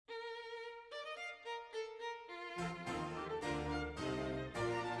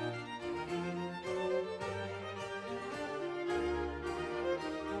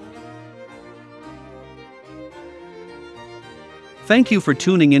Thank you for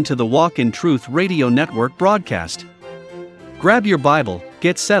tuning into the Walk in Truth Radio Network broadcast. Grab your Bible,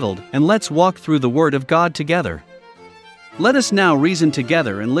 get settled, and let's walk through the Word of God together. Let us now reason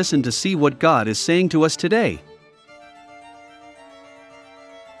together and listen to see what God is saying to us today.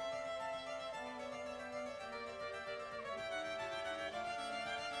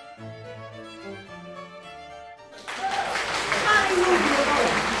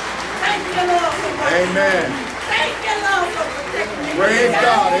 Amen. Thank you, Lord, for protecting me. Praise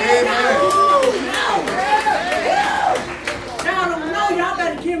God. Amen. Y'all don't know. Y'all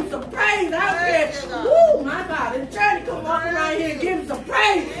better give him some praise out there. Woo, my God. It's trying to come walk around here and give him some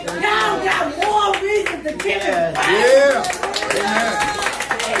praise. Y'all got more reason to give him praise. Yeah. Amen.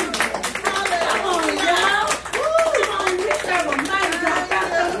 Come on, y'all. Woo, come on. We serve a mighty God.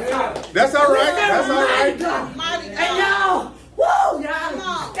 That's all right. That's all right. And y'all, woo,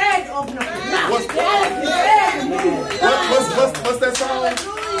 y'all, stand open up your mouth. What's that song?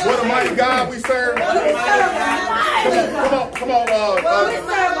 What a mighty God we serve. We serve a mighty God. Come on. We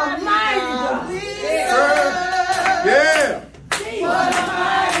serve a mighty God. Yeah. What a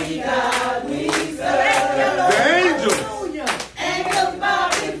mighty God we serve. The angels. Angels bow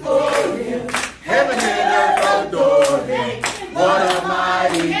before him. Heaven and earth adore him. What a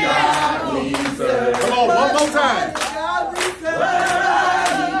mighty God we serve. Come on, one more time.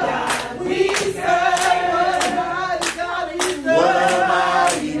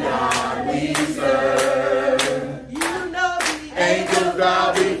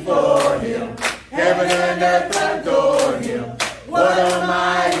 Bow before him, heaven and earth adore him. What a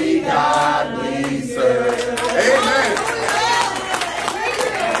mighty God we serve. Amen.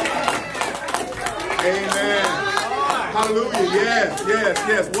 Amen. Hallelujah.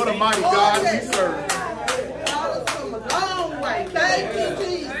 Yes. What a mighty God we serve.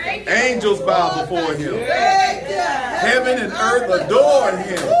 Angels bow before him. Heaven and earth adore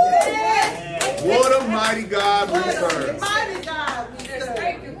him. What a mighty God we serve.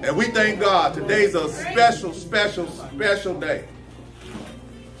 And we thank God. Today's a special day.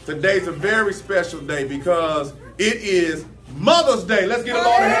 Today's a very special day because it is Mother's Day. Let's get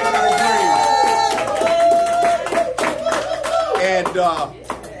along and praise.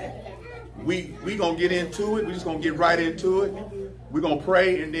 And we gonna get into it. We're just gonna get right into it. We're gonna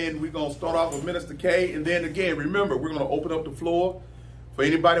pray, and then we're gonna start off with Minister K. And then again, remember, we're gonna open up the floor for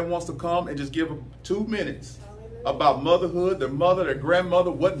anybody who wants to come and just give them 2 minutes about motherhood, their mother, their grandmother,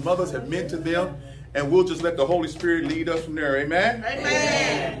 what mothers have meant to them. And we'll just let the Holy Spirit lead us from there. Amen?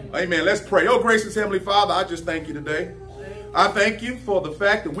 Amen. Amen. Let's pray. Oh, gracious Heavenly Father, I just thank you today. I thank you for the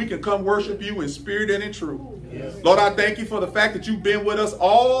fact that we can come worship you in spirit and in truth. Yes. Lord, I thank you for the fact that you've been with us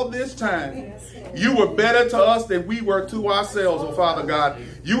all this time. You were better to us than we were to ourselves, oh Father God.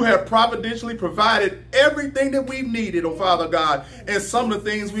 You have providentially provided everything that we've needed, oh Father God, and some of the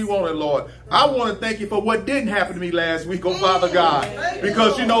things we wanted, Lord. I want to thank you for what didn't happen to me last week, oh Father God,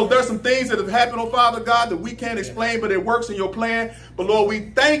 because, you know, there's some things that have happened, oh Father God, that we can't explain, but it works in your plan. But Lord, we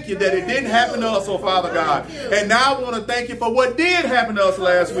thank you that it didn't happen to us, oh Father God. And now I want to thank you for what did happen to us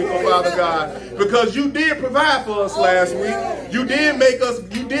last week, oh Father God, because you did provide for us last week. You did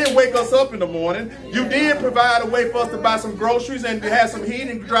wake us up in the morning. You did provide a way for us to buy some groceries and to have some heat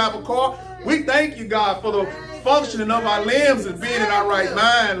and drive a car. We thank you, God, for the functioning of our limbs and being in our right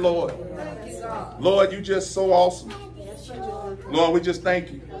mind, Lord. Lord, you just so awesome. Lord, we just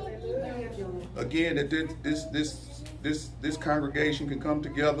thank you. Again, that this congregation can come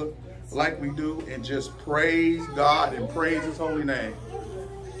together like we do and just praise God and praise his holy name.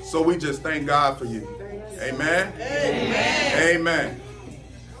 So we just thank God for you. Amen. Amen. Amen.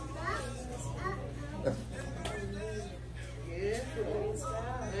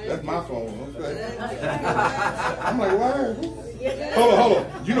 That's my phone. Okay. I'm like, why? Hold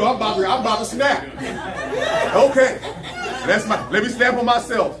on. You know, I'm about to snap. Okay. Let me snap on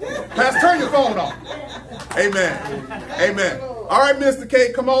myself. Pastor, turn your phone off. Amen. Amen. All right, Mr.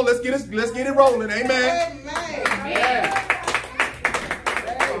 K, come on, let's get it rolling. Amen. Amen.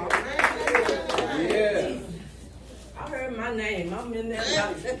 My name. I'm in there.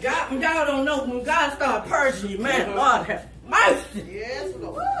 Y'all don't know when God started purging you, man. Lord have mercy. Yes,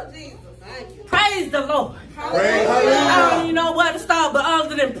 Lord. Jesus, thank you. Praise the Lord. Praise I don't even know where to start, but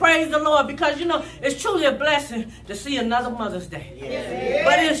other than praise the Lord, because you know it's truly a blessing to see another Mother's Day. Yes.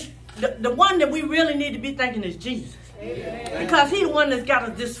 But it's the one that we really need to be thanking is Jesus, because He's the one that's got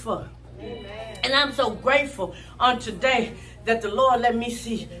us this far. Amen. And I'm so grateful on today that the Lord let me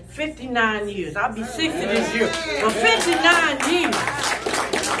see 59 years. I'll be 60 this year. But 59 years.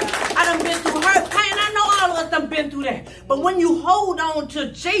 I done been through hurt, pain. I know all of us done been through that. But when you hold on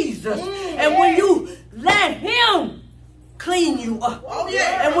to Jesus and when you let him clean you up,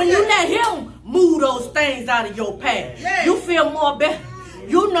 and when you let him move those things out of your past, you feel more better.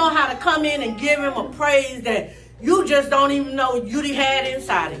 You know how to come in and give him a praise that you just don't even know you had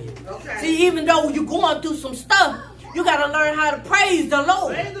inside of you. See, even though you're going through some stuff, you got to learn how to praise the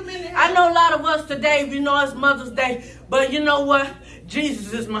Lord. I know a lot of us today, we know it's Mother's Day, but you know what?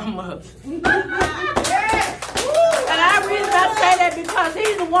 Jesus is my mother. And I reason I say that because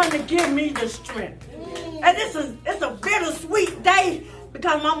he's the one that gives me the strength. And it's a bittersweet day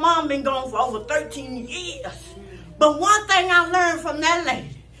because my mom been gone for over 13 years. But one thing I learned from that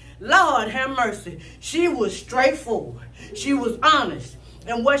lady, Lord have mercy, she was straightforward. She was honest.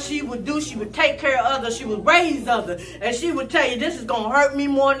 And what she would do, she would take care of others. She would raise others. And she would tell you, this is going to hurt me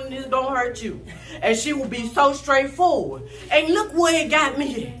more than this is going to hurt you. And she would be so straightforward. And look where it got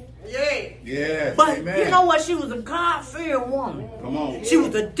me. Yeah. But amen. You know what? She was a God-fearing woman. Come on. She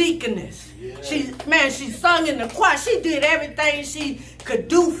was a deaconess. She sung in the choir. She did everything she could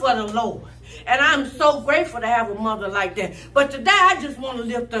do for the Lord. And I'm so grateful to have a mother like that. But today, I just want to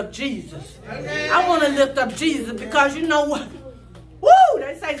lift up Jesus. I want to lift up Jesus because you know what? Woo!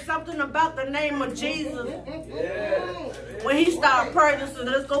 They say something about the name of Jesus. When he started purging, so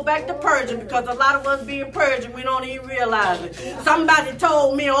let's go back to purging because a lot of us being purged, we don't even realize it. Somebody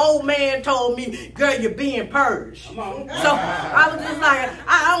told me, an old man told me, girl, you're being purged. So I was just like,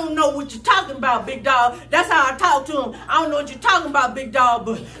 I don't know what you're talking about, big dog. That's how I talk to him. I don't know what you're talking about, big dog,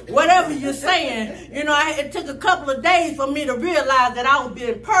 but whatever you're saying, you know, it took a couple of days for me to realize that I was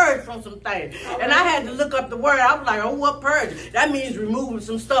being purged from some things. And I had to look up the word. I was like, oh, what purge? That means removing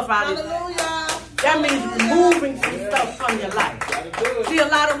some stuff out of it. That means removing some stuff from your life. See, a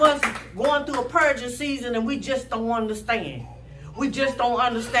lot of us going through a purging season and we just don't understand. We just don't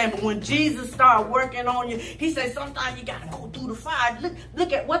understand. But when Jesus started working on you, he said sometimes you got to go through the fire.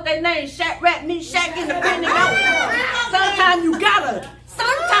 Look at what they name, Shadrach, Meshach, and Abednego. Sometimes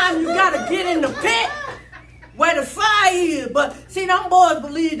you gotta get in the pit where the fire is. But see, them boys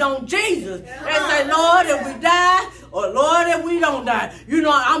believed on Jesus. They say, Lord, if we die, or Lord, if we don't die. You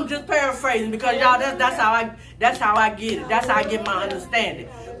know, I'm just paraphrasing because y'all, that's how I get it. That's how I get my understanding.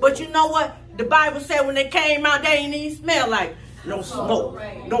 But you know what? The Bible said when they came out, they ain't even smell like no smoke,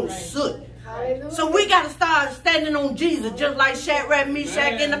 no soot. So we got to start standing on Jesus just like Shadrach,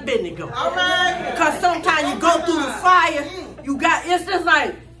 Meshach, and Abednego. Because sometimes you go through the fire, it's just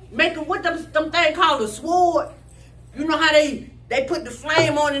like making what them thing called a sword. You know how they put the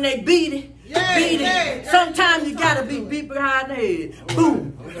flame on and they beat it. Sometimes you gotta be beat behind the head.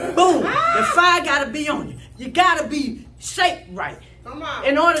 Boom, boom. The fire gotta be on you. You gotta be shaped right.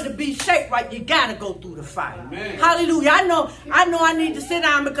 In order to be shaped right, you gotta go through the fire. Amen. Hallelujah. I know I need to sit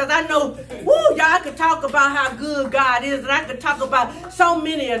down because I know, y'all, I could talk about how good God is, and I could talk about so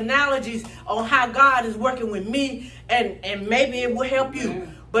many analogies on how God is working with me, and maybe it will help you.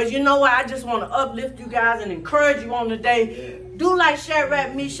 But you know what? I just want to uplift you guys and encourage you on the day. Do like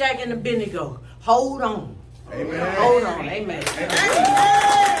Shadrach, Meshach, and Abednego. Hold on. Amen. Hold on. Amen.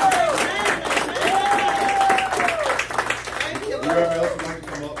 Whoever else would like to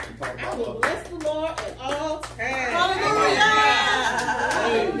come up and talk about love. Bless the Lord at all times. Hallelujah.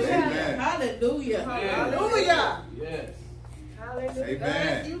 Amen. Hallelujah. Hallelujah. Yes. Hallelujah. Amen.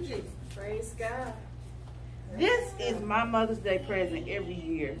 Thank you, Jesus. Praise God. This is my Mother's Day present every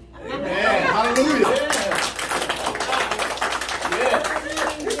year. Amen. Hallelujah.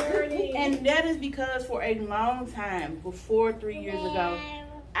 And that is because for a long time, before 3 years ago,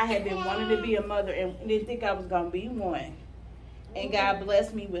 I had been wanting to be a mother and didn't think I was going to be one. And God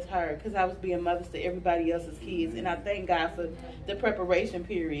blessed me with her because I was being mothers to everybody else's kids. And I thank God for the preparation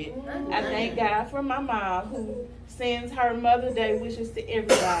period. I thank God for my mom who sends her Mother's Day wishes to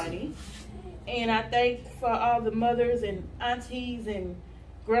everybody. And I thank for all the mothers and aunties and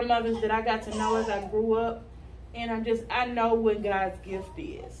grandmothers that I got to know as I grew up. And I know what God's gift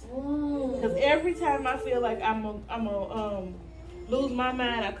is. Because every time I feel like I'm gonna lose my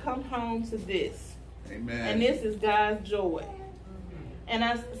mind, I come home to this. Amen. And this is God's joy.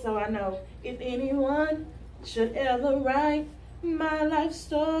 And so I know if anyone should ever write my life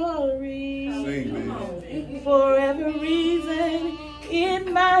story, for every reason it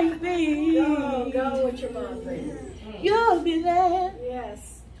might be, Go with your mom, please. you'll be there.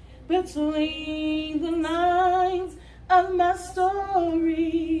 Yes. Between the lines of my story,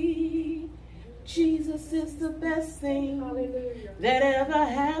 Jesus is the best thing Hallelujah. that ever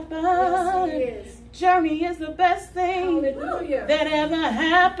happened. Yes, he is. Journey is the best thing Hallelujah. that ever Yes,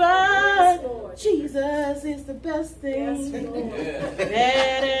 happened. Lord. Jesus is the best thing Yes, Lord.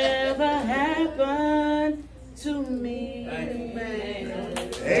 that ever happened to me. Amen.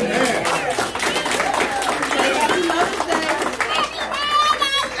 Happy Mother's Day.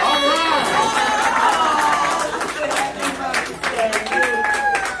 All right.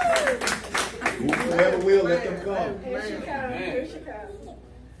 Whoever will, let them come. Here she comes. Here she comes.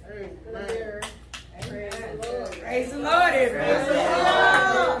 Glory. Praise the Lord. Praise the Lord, everybody. Praise the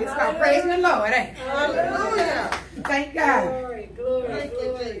Lord. It's called praising the Lord, ain't it? Hallelujah. Thank God. Glory, glory,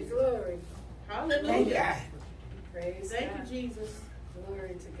 glory, glory. Thank Hallelujah. God. Praise Thank God. you, Jesus.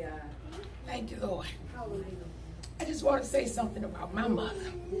 Glory to God. Thank you, Lord. Hallelujah. I just want to say something about my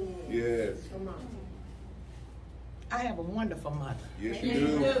mother. Yes. Come on. I have a wonderful mother. Yes, you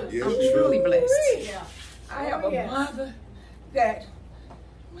do. Yes, I'm you truly do. blessed. Yeah. I have Oh, a yes. mother that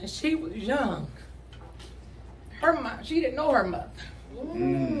when she was young, her mom, she didn't know her mother.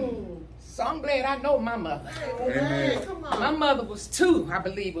 So I'm glad I know my mother. Amen. Come on. My mother was 2, I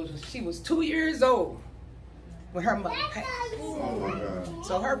believe. She was 2 years old when her mother passed. Oh my God.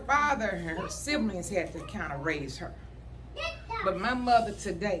 So her father and her siblings had to kind of raise her. But my mother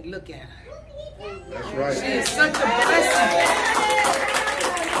today, look at her. That's She right. is such a blessing.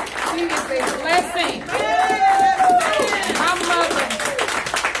 She is a blessing. My mother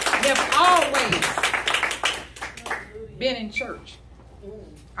have always been in church.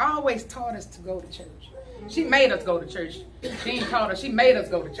 Always taught us to go to church. She made us go to church. She ain't taught us, she made us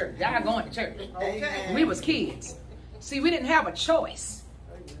go to church. Y'all going to church. We was kids. See, we didn't have a choice.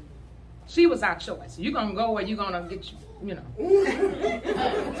 She was our choice. You're going to go or you're going to get, you know.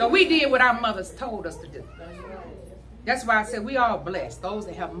 So we did what our mothers told us to do. That's why I said we all blessed. Those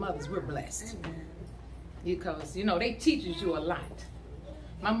that have mothers, we're blessed. Because, you know, they teaches you a lot.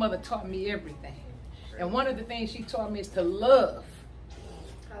 My mother taught me everything. And one of the things she taught me is to love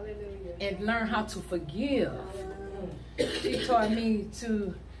Hallelujah. and learn how to forgive. She taught me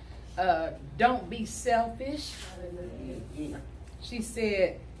to don't be selfish. She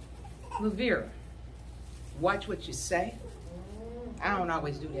said, Lavera, watch what you say. I don't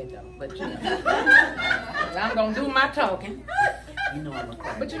always do that though, but you know. I'm gonna do my talking. You know I'm a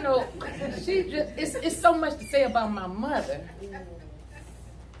cry. But you know, she just it's so much to say about my mother.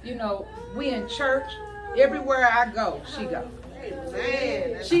 You know, we in church, everywhere I go, she go.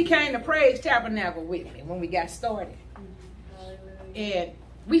 She came to Praise Tabernacle with me when we got started. And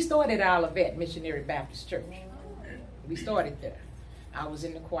we started Olivet Missionary Baptist Church. We started there. I was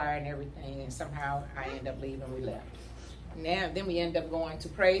in the choir and everything, and somehow I ended up leaving. We left. Then we ended up going to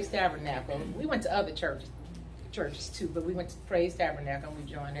Praise Tabernacle. We went to other churches too, but we went to Praise Tabernacle and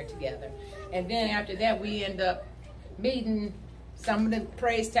we joined there together. And then after that, we ended up meeting some of the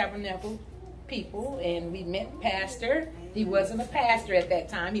Praise Tabernacle people, and we met Pastor. He wasn't a pastor at that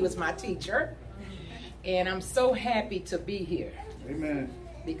time. He was my teacher. And I'm so happy to be here. Amen.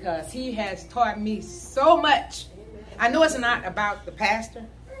 Because he has taught me so much. I know it's not about the pastor,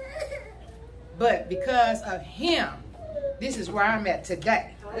 but because of him, this is where I'm at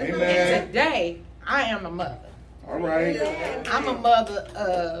today. Amen. And today, I am a mother. All right. I'm a mother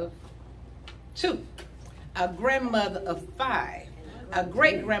of 2, a grandmother of 5, a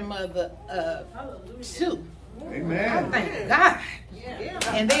great-grandmother of 2. I Amen. thank God.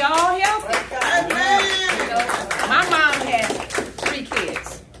 And they all healthy. You know, my mom had 3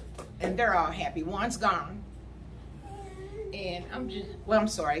 kids, and they're all happy. One's gone. And I'm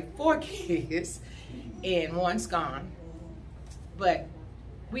sorry, 4 kids, and one's gone. But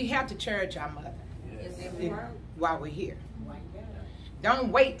we have to cherish our mother while we're here.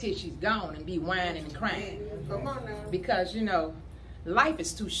 Don't wait till she's gone and be whining and crying. Come on now. Because, you know, life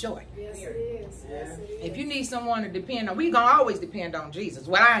is too short. Yes, it is. Yes, it is. If you need someone to depend on, we're going to always depend on Jesus.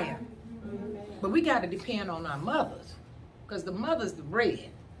 Well, I am. But we got to depend on our mothers. Because the mother's the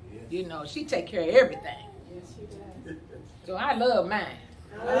bread. You know, she take care of everything. Yes, she does. So I love mine.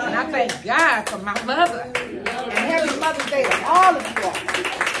 And I thank God for my mother. And happy Mother's Day to all of you all.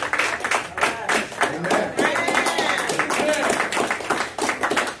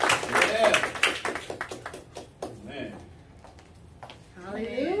 Amen.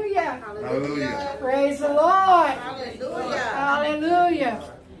 Hallelujah. Hallelujah. Praise the Lord. Hallelujah.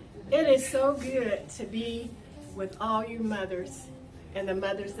 It is so good to be with all you mothers and the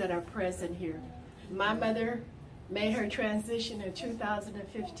mothers that are present here. My mother made her transition in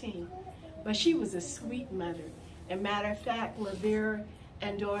 2015, but she was a sweet mother. And matter of fact, Lavera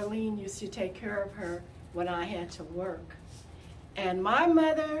and Dorleen used to take care of her when I had to work. And my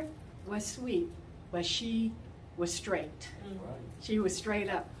mother was sweet, but she was straight. She was straight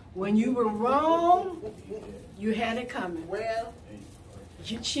up. When you were wrong, you had it coming. Well,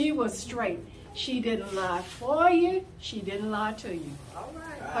 she was straight. She didn't lie for you. She didn't lie to you.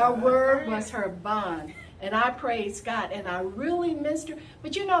 Her word was her bond. And I praise God. And I really missed her.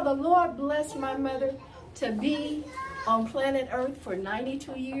 But you know, the Lord blessed my mother to be on planet Earth for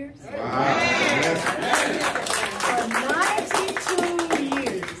 92 years. For 92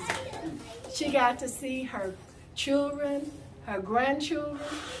 years. She got to see her children, her grandchildren.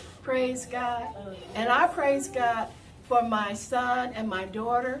 Praise God. And I praise God for my son and my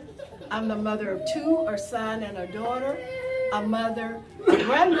daughter. I'm the mother of 2, a son and a daughter. A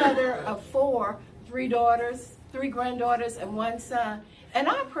grandmother of 4, 3 daughters, 3 granddaughters, and 1 son. And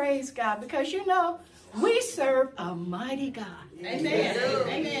I praise God because, you know, we serve a mighty God. amen.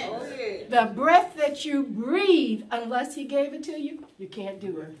 Amen. The breath that you breathe, unless he gave it to you, you can't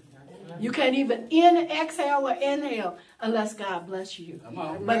do it. You can't even exhale or inhale unless God bless you.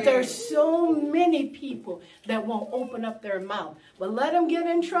 But there's so many people that won't open up their mouth. But let them get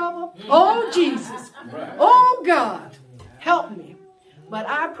in trouble. Oh, Jesus. Oh, God. Help me. But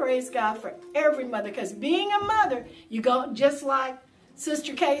I praise God for every mother. Because being a mother, you go, just like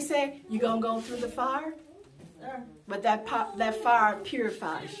Sister Kay said, you're going to go through the fire. But that fire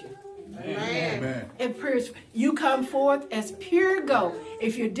purifies you. Amen. It purifies. You come forth as pure gold.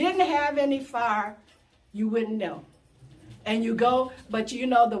 If you didn't have any fire, you wouldn't know. And you go, but you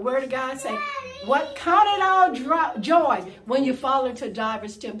know the word of God say, what count it all joy when you fall into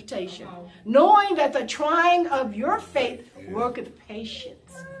divers temptation, knowing that the trying of your faith worketh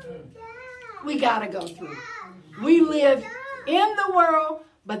patience. We got to go through. We live in the world,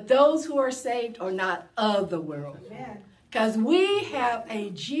 but those who are saved are not of the world. Because we have a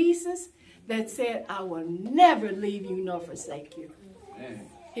Jesus that said, I will never leave you nor forsake you.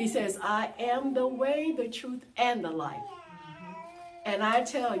 He says, I am the way, the truth, and the life. And I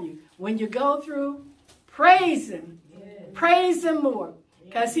tell you, when you go through, praise him. Praise him more.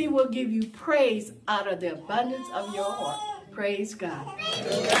 Because he will give you praise out of the abundance of your heart. Praise God.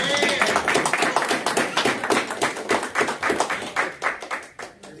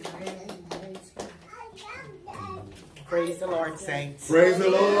 Praise the Lord, saints. Praise the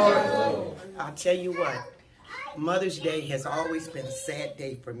Lord. I'll tell you what, Mother's Day has always been a sad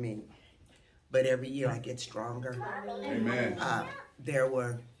day for me. But every year I get stronger. Amen. There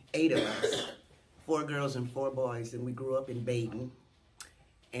were 8 of us, 4 girls and 4 boys, and we grew up in Baden.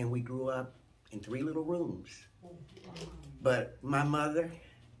 And we grew up in 3 little rooms. But my mother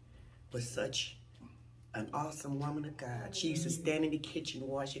was such an awesome woman of God. She used to stand in the kitchen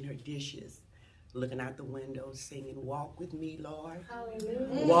washing her dishes, looking out the window, singing, walk with me, Lord.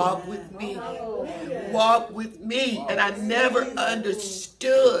 Hallelujah. Walk with me. Walk with me. And I never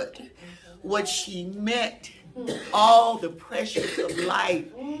understood what she meant. All the pressures of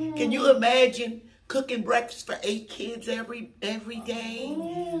life. Can you imagine cooking breakfast for 8 kids every day?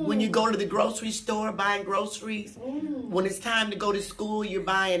 When you go to the grocery store buying groceries, when it's time to go to school, you're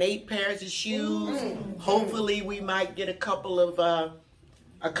buying 8 pairs of shoes. Hopefully, we might get a couple of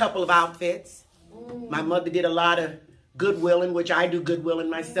outfits. My mother did a lot of goodwilling, which I do goodwilling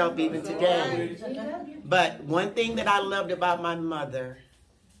myself even today. But one thing that I loved about my mother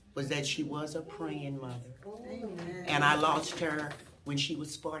was that she was a praying mother. And I lost her when she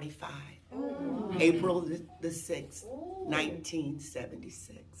was 45. April the 6th,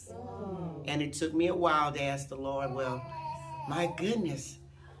 1976. And it took me a while to ask the Lord, well, my goodness,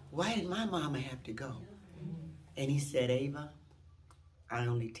 why did my mama have to go? And he said, Ava, I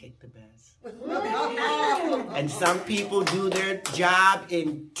only take the best. And some people do their job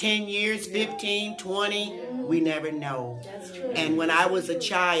in 10 years, 15, 20. We never know. And when I was a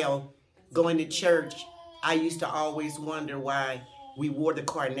child going to church, I used to always wonder why we wore the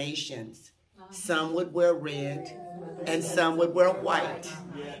carnations. Some would wear red and some would wear white.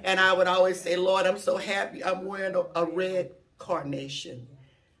 And I would always say, Lord, I'm so happy I'm wearing a red carnation.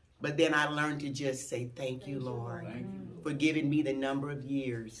 But then I learned to just say, thank you, Lord, for giving me the number of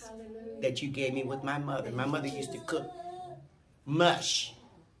years that you gave me with my mother. My mother used to cook mush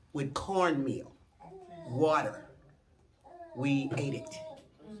with cornmeal, water. We ate it.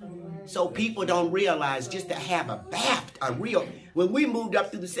 So people don't realize just to have a bath, when we moved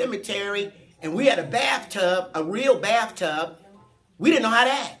up through the cemetery and we had a bathtub, a real bathtub, we didn't know how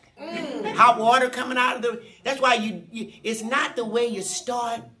to act. Hot water coming out of that's why it's not the way you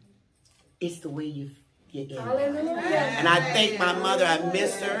start, it's the way you get in. And I thank my mother, I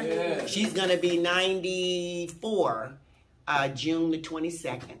miss her. She's gonna be 94, June the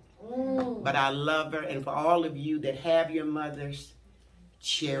 22nd. But I love her, and for all of you that have your mothers,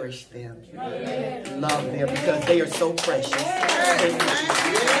 cherish them, love them, because they are so precious.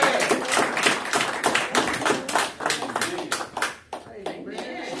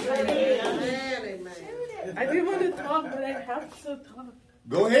 I didn't want to talk, but I have to talk.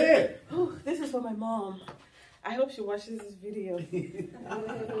 Go ahead. Oh, this is for my mom. I hope she watches this video.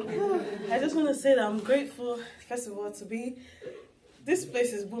 I just want to say that I'm grateful, first of all, to be. This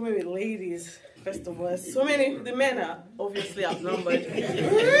place is booming with ladies, first of all. So many, the men are obviously outnumbered.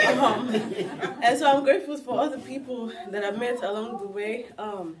 And so I'm grateful for all the people that I've met along the way.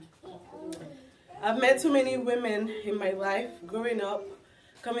 I've met so many women in my life, growing up,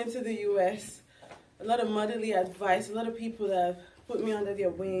 coming to the U.S., a lot of motherly advice, a lot of people that have put me under their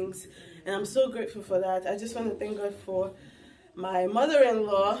wings, and I'm so grateful for that. I just want to thank God for my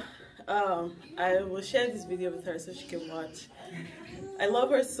mother-in-law. I will share this video with her so she can watch. I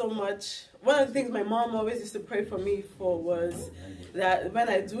love her so much. One of the things my mom always used to pray for me for was that when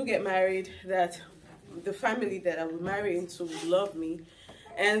I do get married, that the family that I will marry into will love me.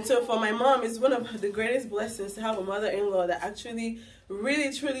 And so for my mom, it's one of the greatest blessings to have a mother-in-law that actually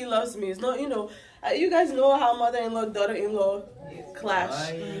really, truly loves me. It's not, you know, you guys know how mother-in-law, daughter-in-law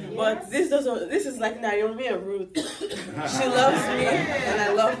clash. But this doesn't, this is like Naomi and Ruth. She loves me and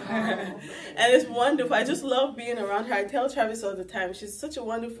I love her. And it's wonderful. I just love being around her. I tell Travis all the time, she's such a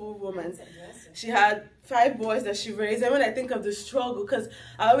wonderful woman. She had 5 boys that she raised. And when I think of the struggle, because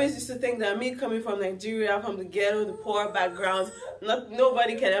I always used to think that me coming from Nigeria, from the ghetto, the poor backgrounds,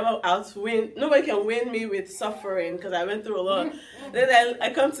 nobody can ever nobody can win me with suffering, because I went through a lot. Then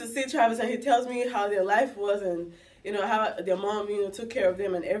I come to see Travis and he tells me how their life was, and you know, how their mom, you know, took care of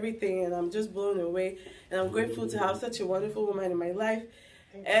them and everything, and I'm just blown away. And I'm grateful to have such a wonderful woman in my life.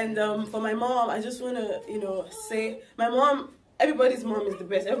 And for my mom, I just want to, you know, say, my mom, everybody's mom is the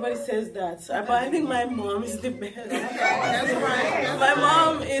best. Everybody says that. But I think my mom is the best. That's right. My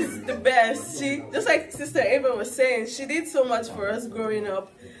mom is the best. She, just like Sister Ava was saying, she did so much for us growing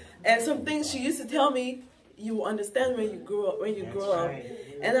up. And some things she used to tell me, you will understand when you grow up,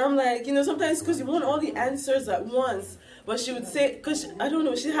 And I'm like, you know, sometimes because you want all the answers at once. But she would say, because, I don't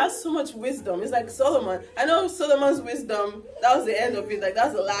know, she has so much wisdom. It's like Solomon. I know Solomon's wisdom, that was the end of it. Like,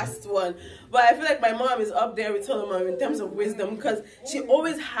 that's the last one. But I feel like my mom is up there with Solomon in terms of wisdom, because she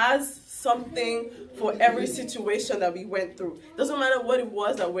always has something for every situation that we went through. Doesn't matter what it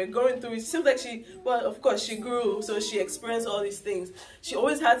was that we're going through. It seems like she, well, of course, she grew, so she experienced all these things. She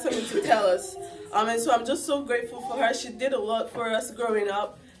always had something to tell us. And so I'm just so grateful for her. She did a lot for us growing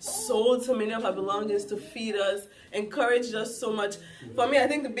up. Sold so many of our belongings to feed us, encouraged us so much. For me, I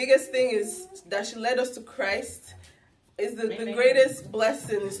think the biggest thing is that she led us to Christ. Is the greatest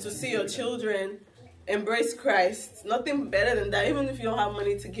blessing is to see your children embrace Christ. Nothing better than that. Even if you don't have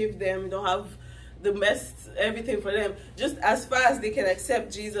money to give them, you don't have the best everything for them, just as far as they can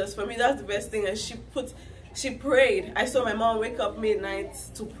accept Jesus. For me, that's the best thing. And she prayed. I saw my mom wake up midnight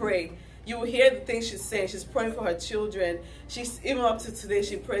to pray. You will hear the things she's saying. She's praying for her children. She's, even up to today,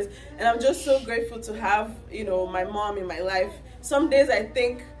 she prays. And I'm just so grateful to have, you know, my mom in my life. Some days I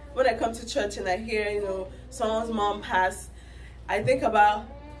think, when I come to church and I hear, you know, someone's mom pass, I think about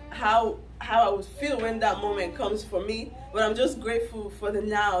how I would feel when that moment comes for me. But I'm just grateful for the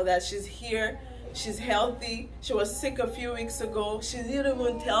now that she's here. She's healthy. She was sick a few weeks ago. She didn't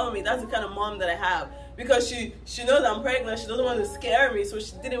even tell me. That's the kind of mom that I have. Because she knows I'm pregnant. She doesn't want to scare me. So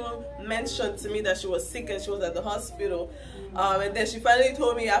she didn't even mention to me that she was sick and she was at the hospital. And then she finally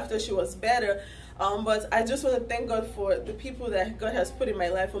told me after she was better. But I just want to thank God for the people that God has put in my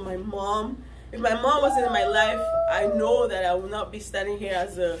life. For my mom. If my mom wasn't in my life, I know that I would not be standing here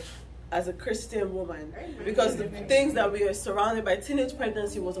as a Christian woman. Because the things that we were surrounded by, teenage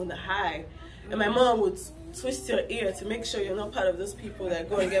pregnancy was on the high. And my mom would twist your ear to make sure you're not part of those people that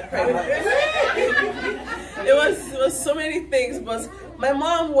go and get pregnant. It was so many things, but my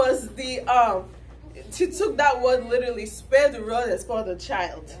mom was the she took that word literally, spare the rod and spoil the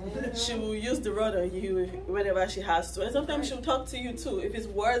child. She will use the rod on you whenever she has to. And sometimes she'll talk to you too. If it's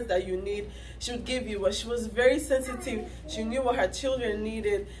words that you need, she would give you. But she was very sensitive. She knew what her children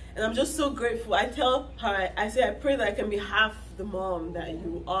needed. And I'm just so grateful. I tell her, I say, I pray that I can be half the mom that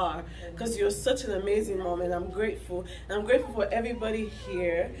you are. Because you're such an amazing mom, and I'm grateful. And I'm grateful for everybody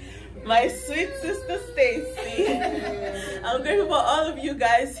here. My sweet sister Stacy. I'm grateful for all of you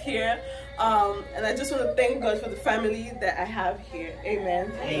guys here. And I just want to thank God for the family that I have here.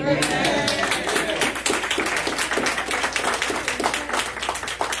 Amen. Amen.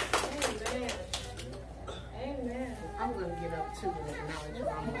 Amen. I'm going to get up too and acknowledge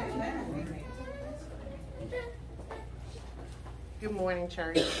my mom. Good morning,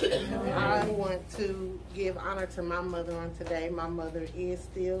 church. I want to give honor to my mother on today. My mother is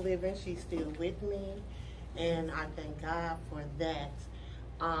still living. She's still with me, and I thank God for that.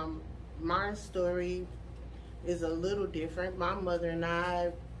 My story is a little different. My mother and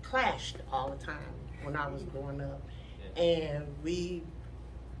I clashed all the time when I was growing up, and we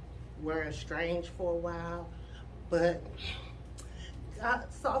were estranged for a while, but God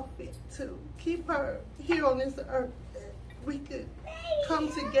saw fit to keep her here on this earth. We could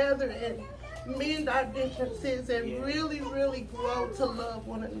come together and mend our differences and really, really grow to love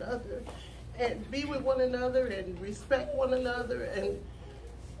one another and be with one another and respect one another and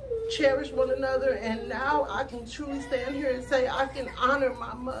cherish one another. And now I can truly stand here and say I can honor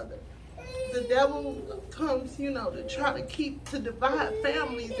my mother. The devil comes, to try to divide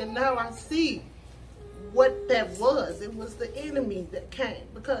families, and now I see what that was. It was the enemy that came,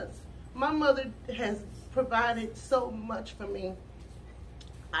 because my mother has provided so much for me.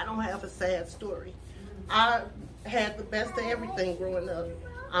 I don't have a sad story. I had the best of everything growing up.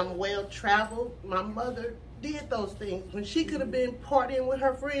 I'm well traveled. My mother did those things. When she could have been partying with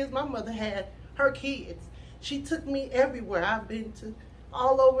her friends, my mother had her kids. She took me everywhere. I've been to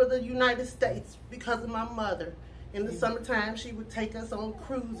all over the United States because of my mother. In the summertime, she would take us on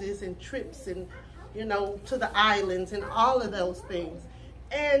cruises and trips and, to the islands and all of those things.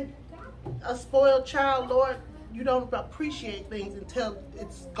 And a spoiled child, Lord, you don't appreciate things until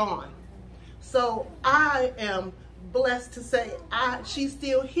it's gone. So I am blessed to say she's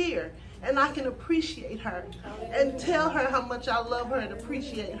still here, and I can appreciate her and tell her how much I love her and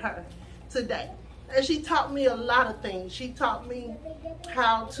appreciate her today. And she taught me a lot of things. She taught me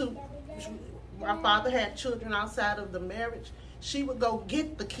how to, my father had children outside of the marriage. She would go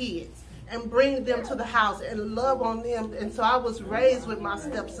get the kids and bring them to the house and love on them. And so I was raised with my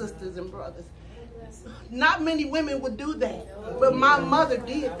stepsisters and brothers. Not many women would do that, but my mother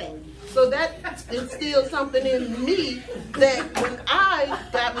did that. So that instilled something in me that when I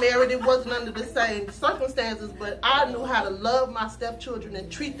got married, it wasn't under the same circumstances, but I knew how to love my stepchildren and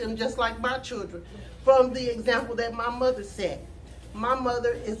treat them just like my children from the example that my mother set. My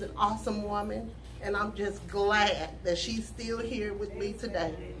mother is an awesome woman, and I'm just glad that she's still here with me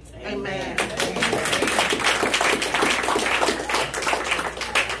today. Amen.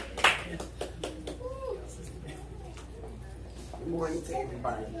 Good morning to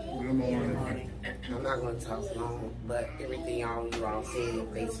everybody. Good morning. I'm not going to talk long, but everything you all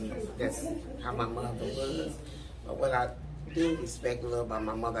said, basically, that's how my mother was. But what I do respect a little about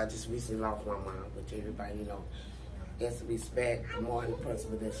my mother, I just recently lost my mom, which everybody has respect the more than the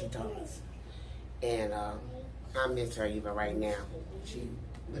principle that she taught us. And I miss her even right now. She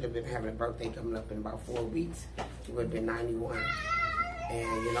would have been having a birthday coming up in about 4 weeks. She would have been 91.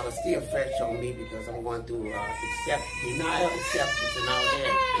 And, it's still fresh on me because I'm going through denial, acceptance, and all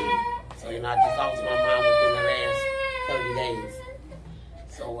that. So, I just lost my mom within the last 30 days.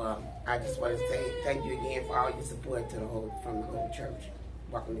 So, I just want to say thank you again for all your support from the whole church,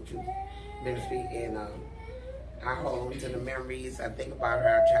 Walking the Truth Ministry. And I hold on to the memories. I think about her.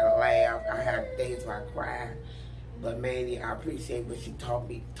 I try to laugh. I have days where I cry. But mainly, I appreciate what she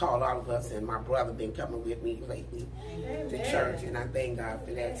taught all of us, and my brother been coming with me lately to church, and I thank God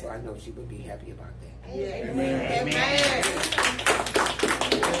for that, so I know she would be happy about that. Yeah. Amen.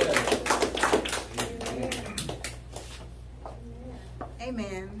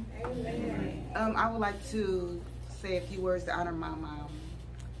 Amen. Amen. I would like to say a few words to honor my mom.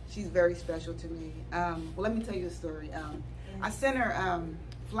 She's very special to me. Well, let me tell you a story. I sent her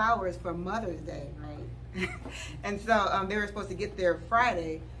flowers for Mother's Day, right? And so they were supposed to get there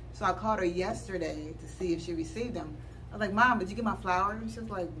Friday, so I called her yesterday to see if she received them. I was like, Mom, did you get my flower? And she was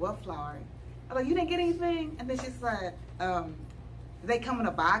like, what flower? I was like, you didn't get anything? And then she said, they come in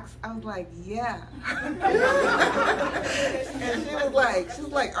a box? I was like, yeah. And she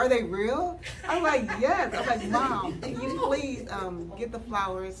was like, are they real? I was like, yes. I was like, Mom, can you please get the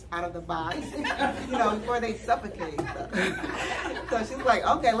flowers out of the box, before they suffocate. So she's like,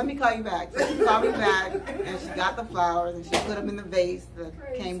 okay, let me call you back. So she called me back, and she got the flowers, and she put them in the vase that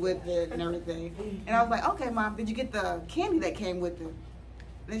came with it and everything. And I was like, okay, Mom, did you get the candy that came with it? And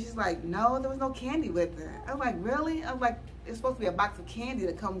then she's like, no, there was no candy with it. I was like, really? I was like, it's supposed to be a box of candy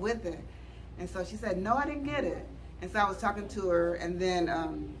to come with it. And so she said, no, I didn't get it. And so I was talking to her, and then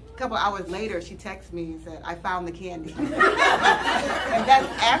a couple hours later, she texted me and said, I found the candy. And that's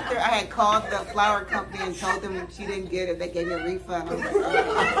after I had called the flower company and told them she didn't get it. They gave me a refund. I was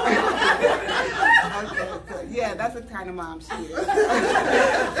like, okay, so yeah, that's the kind of mom she is.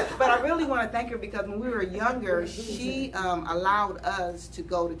 But I really want to thank her because when we were younger, she allowed us to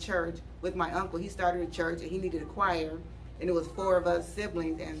go to church with my uncle. He started a church and he needed a choir. and it was 4 of us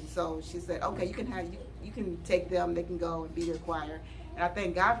siblings. And so she said, okay, you can take them, they can go and be their choir. And I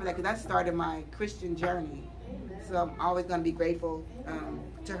thank God for that, because that started my Christian journey. So I'm always going to be grateful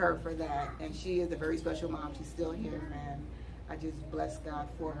to her for that. And she is a very special mom. She's still here, and I just bless God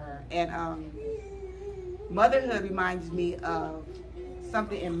for her. And motherhood reminds me of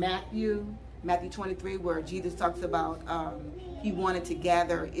something in Matthew 23, where Jesus talks about he wanted to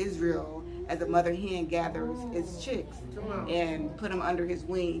gather Israel as a mother hen gathers its chicks and put them under his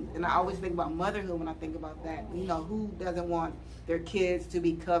wings. And I always think about motherhood when I think about that. You know, who doesn't want their kids to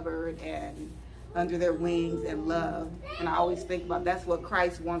be covered and under their wings and loved? And I always think about that's what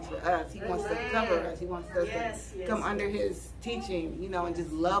Christ wants for us. He wants to cover us. He wants us to come under his teaching, you know, and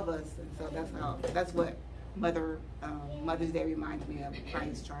just love us. And so that's what Mother's Day reminds me of,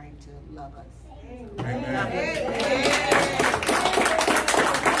 Christ trying to love us.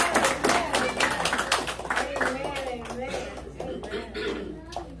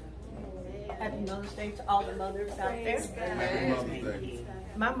 Happy Mother's Day to all the mothers out there.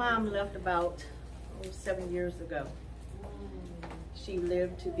 My mom left about 7 years ago. She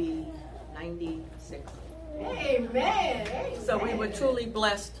lived to be 96. Amen. So we were truly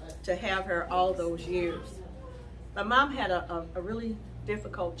blessed to have her all those years. My mom had a really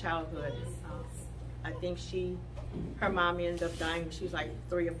difficult childhood. I think her mom ended up dying when she was like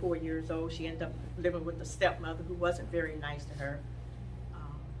 3 or 4 years old. She ended up living with a stepmother who wasn't very nice to her.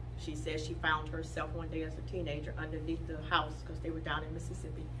 She says she found herself one day as a teenager underneath the house, because they were down in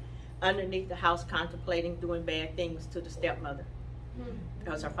Mississippi, underneath the house contemplating doing bad things to the stepmother,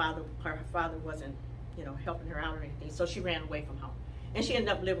 because her father wasn't, you know, helping her out or anything. So she ran away from home, and she ended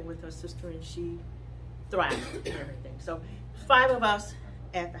up living with her sister, and she thrived and everything. So 5 of us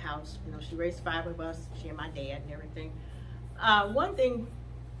at the house. You know, she raised 5 of us, she and my dad and everything. One thing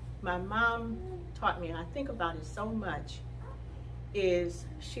my mom taught me, and I think about it so much, is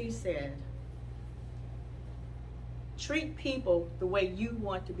she said, treat people the way you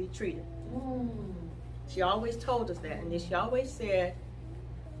want to be treated. She always told us that, and then she always said,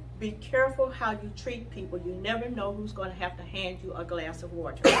 be careful how you treat people. You never know who's going to have to hand you a glass of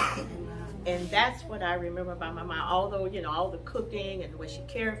water. And that's what I remember about my mom, although, you know, all the cooking and the way she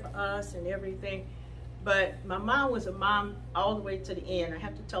cared for us and everything. But my mom was a mom all the way to the end. I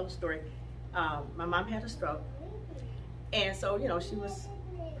have to tell the story. My mom had a stroke. And so, you know, she was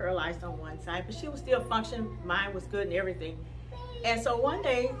paralyzed on one side, but she was still functioning. Mine was good and everything. And so one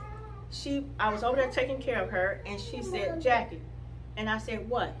day, I was over there taking care of her, and she said, Jackie. And I said,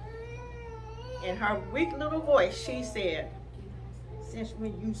 what? In her weak little voice, she said, since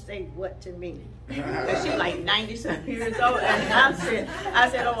when you say what to me? And she's like 90-something years old. And I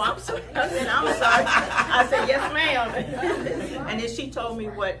said, oh, I'm sorry. I said, I'm sorry. I said, yes, ma'am. And then she told me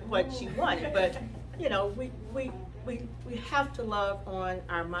what she wanted. But, you know, we have to love on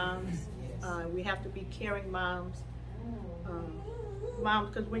our moms. We have to be caring moms. Moms,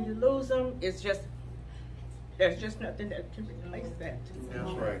 because when you lose them, there's just nothing that can replace that.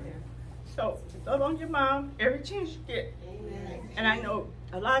 That's right. So love on your mom every chance you get. And I know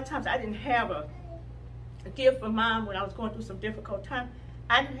a lot of times I didn't have a gift for mom when I was going through some difficult time.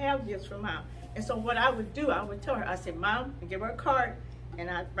 I didn't have gifts for mom. And so what I would do, I would tell her, I said, Mom, I give her a card, and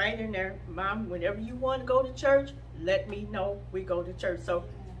I write in there, Mom, whenever you want to go to church, let me know, we go to church. So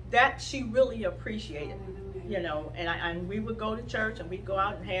that she really appreciated, you know, and we would go to church, and we'd go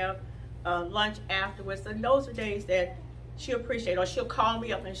out and have lunch afterwards. And those are days that she appreciated. Or she'll call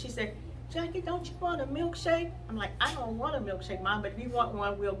me up and she said, Jackie, don't you want a milkshake? I'm like, I don't want a milkshake, Mom, but if you want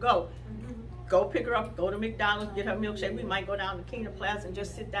one, we'll go. Go pick her up, go to McDonald's, get her milkshake. We might go down to Kingdom Plaza and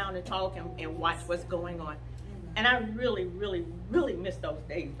just sit down and talk and watch what's going on. And I really, really, really miss those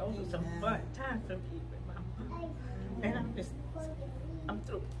days. Those were some fun times for me with my mom. And I'm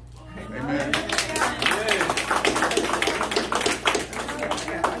through. Amen.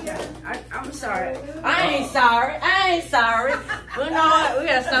 I'm sorry. I ain't sorry. But you know what? We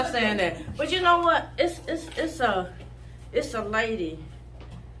gotta stop saying that. But you know what? It's a lady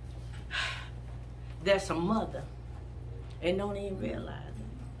that's a mother and don't even realize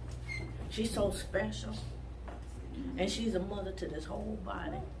it. She's so special. And she's a mother to this whole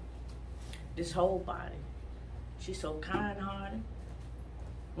body. This whole body. She's so kind-hearted.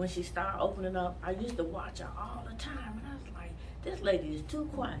 When she started opening up, I used to watch her all the time, and I was like, this lady is too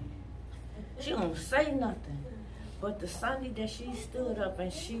quiet. She don't say nothing. But the Sunday that she stood up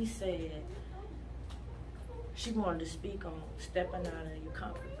and she said she wanted to speak on stepping out of your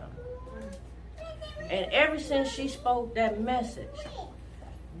comfort zone. And ever since she spoke that message,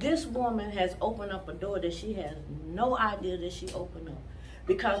 this woman has opened up a door that she has no idea that she opened up.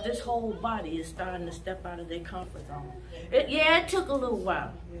 because this whole body is starting to step out of their comfort zone. It took a little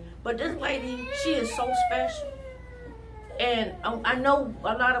while, but this lady, she is so special. And I know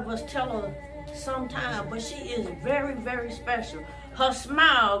a lot of us tell her sometimes, but she is very, very special. Her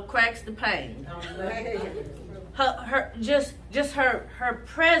smile cracks the pain. Her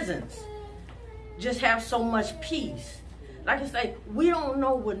presence just have so much peace. Like I say, we don't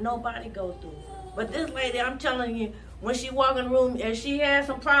know what nobody goes through. But this lady, I'm telling you, when she walk in the room and she has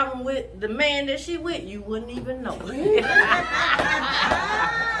some problem with the man that she with, you wouldn't even know.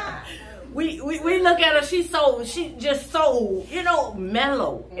 we look at her, she just so,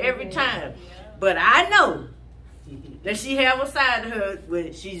 mellow every time. But I know that she have a side of her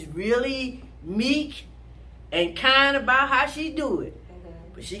where she's really meek and kind about how she do it.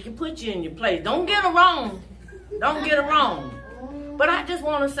 But she can put you in your place. Don't get her wrong. Don't get her wrong. But I just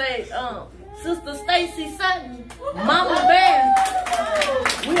want to say, Sister Stacy Sutton, Mama Bear,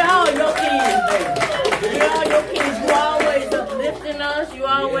 we all your kids, baby. We all your kids. You always uplifting us. You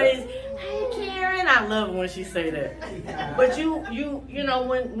always, hey Karen. I love when she say that. But you know,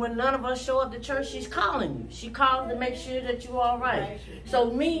 when none of us show up to church, she's calling you. She calls to make sure that you're all right.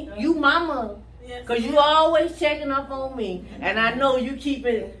 So me, you mama, because you always checking up on me, and I know you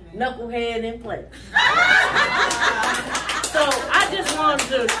keeping knucklehead in place. So I just wanted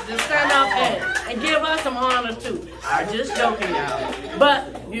to stand up and give her some honor too. I'm just joking, y'all.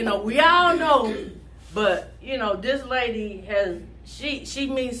 But, we all know, but, this lady she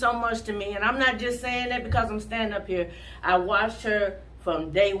means so much to me. And I'm not just saying that because I'm standing up here. I watched her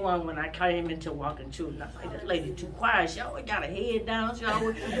from day one when I came into Walking Truth. And I was like, this lady too quiet. She always got her head down. She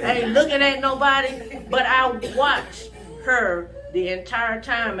always ain't looking at nobody. But I watched her the entire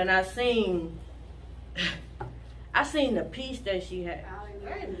time, and I seen the peace that she had.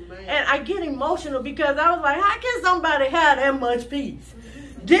 And I get emotional because I was like, how can somebody have that much peace?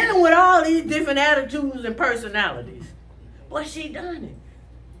 Dealing with all these different attitudes and personalities. But she done it.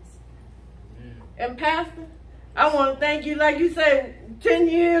 And Pastor, I want to thank you, like you say, 10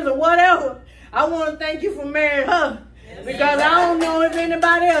 years or whatever. I want to thank you for marrying her. Because I don't know if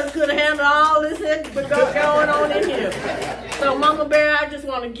anybody else could have handled all this going on in here. So, Mama Bear, I just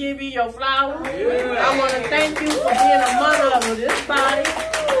want to give you your flowers. I want to thank you for being a mother of this body.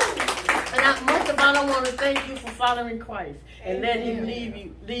 And most of all, I want to thank you for following Christ and letting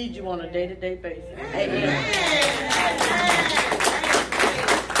him lead you on a day-to-day basis. Amen.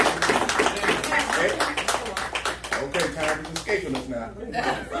 Okay, time is escaping us now.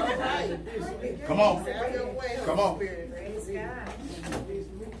 Come on. Come on.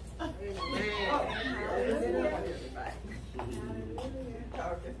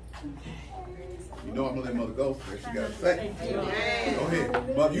 You know I'm gonna let Mother go. What she got to say? Go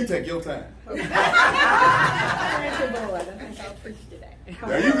ahead, Mother. You take your time.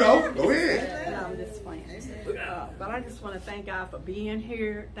 There you go. Go ahead. No, I'm just playing. But I just want to thank God for being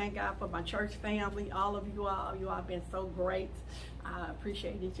here. Thank God for my church family, all of you all. You all have been so great. I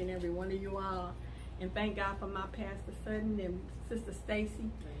appreciate each and every one of you all. And thank God for my Pastor Sutton and Sister Stacy.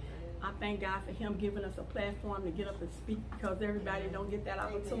 I thank God for him giving us a platform to get up and speak because everybody don't get that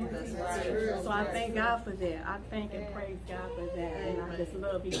opportunity. So I thank God for that. I thank and praise God for that. And I just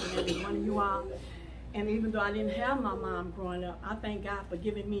love each and every one of you all. And even though I didn't have my mom growing up, I thank God for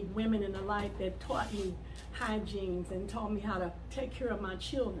giving me women in the life that taught me hygiene and taught me how to take care of my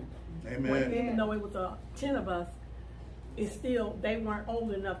children. Amen. Even though it was 10 of us, it's still, they weren't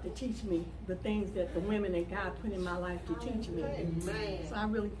old enough to teach me the things that the women that God put in my life to teach me. Amen. So I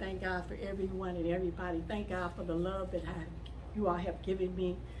really thank God for everyone and everybody. Thank God for the love that you all have given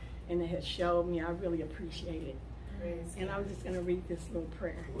me and that has showed me. I really appreciate it. And I'm just going to read this little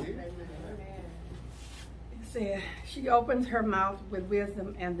prayer. It said, she opens her mouth with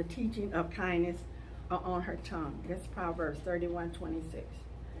wisdom and the teaching of kindness are on her tongue. That's Proverbs 31:26.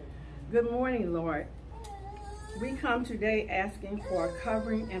 Good morning, Lord. We come today asking for a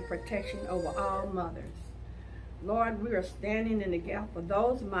covering and protection over all mothers. Lord, we are standing in the gap for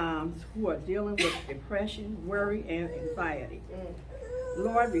those moms who are dealing with depression, worry, and anxiety.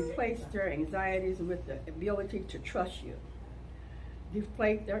 Lord, replace their anxieties with the ability to trust you.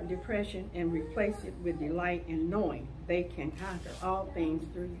 Deflate their depression and replace it with delight in knowing they can conquer all things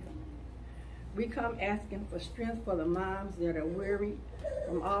through you. We come asking for strength for the moms that are weary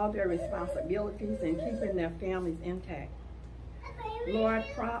from all their responsibilities and keeping their families intact. Lord,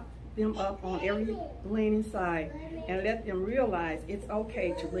 prop them up on every leaning side and let them realize it's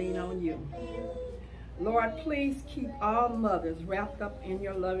okay to lean on you. Lord, please keep all mothers wrapped up in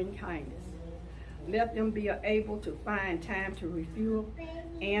your loving kindness. Let them be able to find time to refuel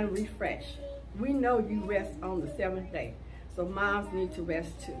and refresh. We know you rest on the seventh day, so moms need to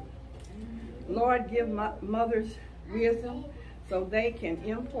rest too. Lord, give mothers wisdom so they can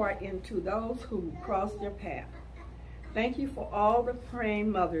impart into those who cross their path. Thank you for all the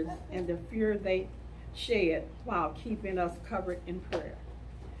praying mothers and the fear they shed while keeping us covered in prayer.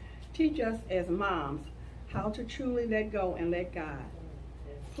 Teach us as moms how to truly let go and let God.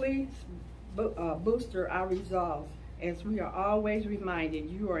 Please booster our resolve as we are always reminded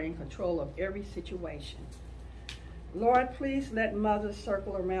you are in control of every situation. Lord, please let mothers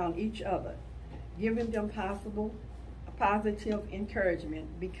circle around each other, giving them positive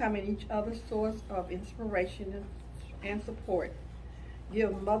encouragement, becoming each other's source of inspiration and support.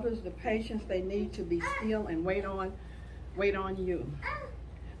 Give mothers the patience they need to be still and wait on you.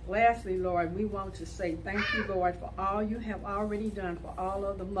 Lastly, Lord, we want to say thank you, Lord, for all you have already done for all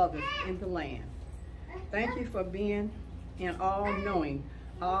of the mothers in the land. Thank you for being an all-knowing,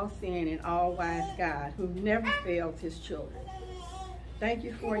 all-seeing, and all-wise God who never fails his children. Thank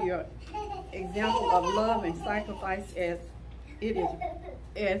you for your example of love and sacrifice as it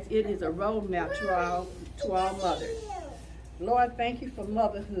is a roadmap to all mothers. Lord, thank you for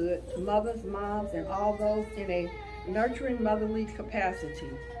motherhood, mothers, moms, and all those in a nurturing motherly capacity,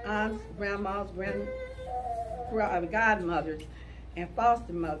 aunts, grandmas, godmothers, and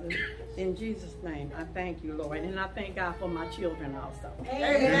foster mothers. In Jesus' name, I thank you, Lord. And I thank God for my children also.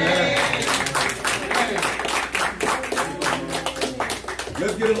 Amen.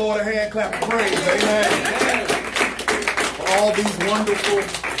 Let's give the Lord a hand clap of praise. Amen. For all these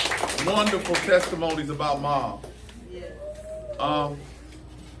wonderful, wonderful testimonies about mom.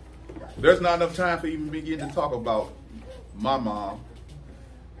 There's not enough time for even begin to talk about my mom,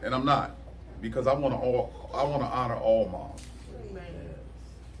 and I'm not, because I want to honor all moms.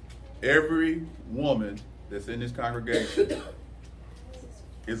 Every woman that's in this congregation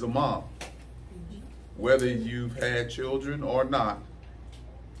is a mom. Whether you've had children or not,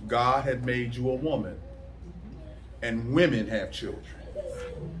 God had made you a woman, and women have children.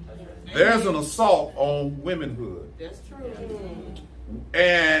 There's an assault on womanhood. That's true.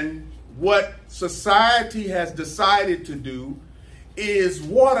 And what society has decided to do is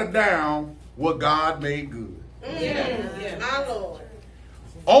water down what God made good. Yeah. My Lord.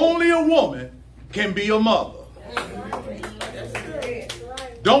 Only a woman can be a mother.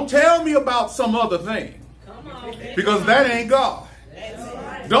 Don't tell me about some other thing, because that ain't God.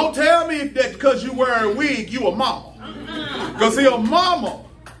 Don't tell me that because you wear a wig, you a mama. Because see, a mama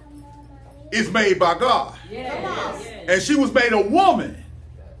is made by God. And she was made a woman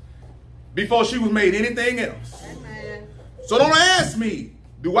before she was made anything else. So don't ask me,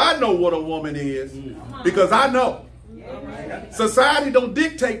 do I know what a woman is? Because I know. Society don't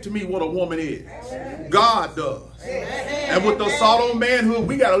dictate to me what a woman is. God does. And with the assault on manhood,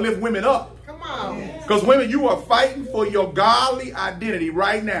 we got to lift women up. Because women, you are fighting for your godly identity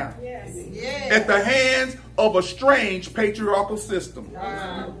right now. At the hands of a strange patriarchal system.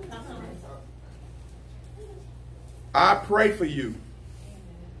 I pray for you.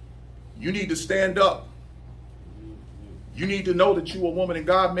 You need to stand up. You need to know that you're a woman and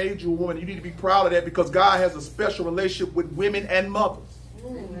God made you a woman. You need to be proud of that, because God has a special relationship with women and mothers.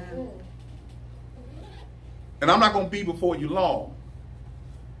 And I'm not going to be before you long,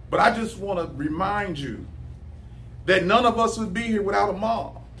 but I just want to remind you that none of us would be here without a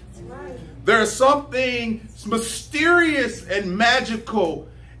mom. There's something mysterious and magical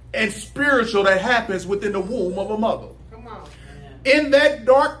and spiritual that happens within the womb of a mother. In that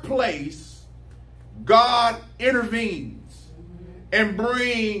dark place, God intervenes and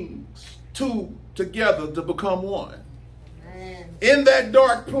brings two together to become one. In that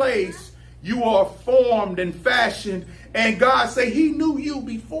dark place, you are formed and fashioned, and God say he knew you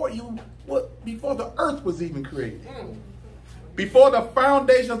before the earth was even created. Before the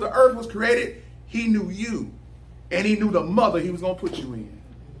foundation of the earth was created, he knew you, and he knew the mother he was going to put you in.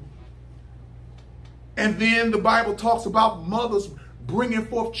 And then the Bible talks about mothers bringing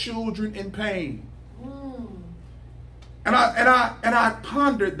forth children in pain. And I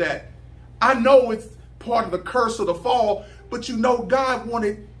pondered that. I know it's part of the curse of the fall, but you know God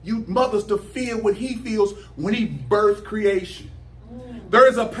wanted you mothers to feel what he feels when he birthed creation. There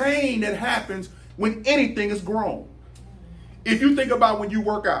is a pain that happens when anything is grown. If you think about when you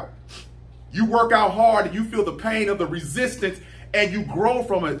work out hard and you feel the pain of the resistance and you grow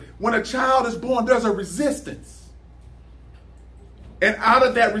from it. When a child is born, there's a resistance. And out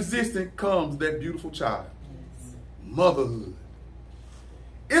of that resistance comes that beautiful child. Motherhood.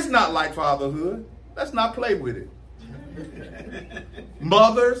 It's not like fatherhood. Let's not play with it.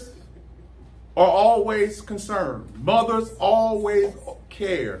 Mothers are always concerned. Mothers always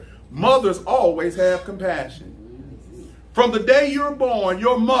care. Mothers always have compassion. From the day you're born,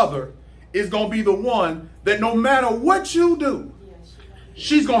 your mother is going to be the one that no matter what you do,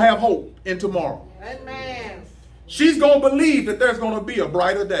 she's going to have hope in tomorrow. Amen. She's going to believe that there's going to be a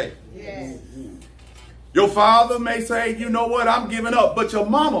brighter day. Yes. Your father may say, you know what, I'm giving up. But your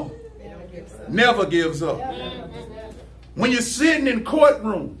mama never gives up. When you're sitting in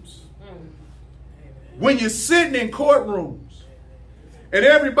courtrooms, and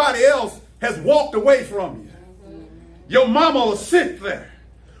everybody else has walked away from you, your mama will sit there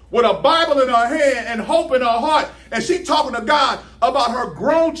with a Bible in her hand and hope in her heart. And she's talking to God about her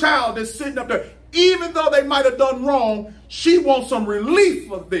grown child that's sitting up there. Even though they might have done wrong, she wants some relief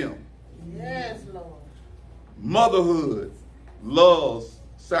for them. Yes, Lord. Motherhood loves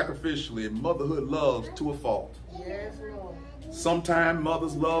sacrificially, and motherhood loves to a fault. Yes, Lord. Sometimes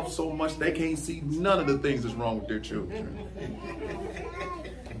mothers love so much they can't see none of the things that's wrong with their children.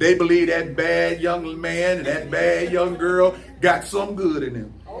 They believe that bad young man and that bad young girl got some good in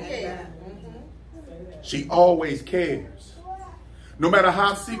them. Okay. She always cares. No matter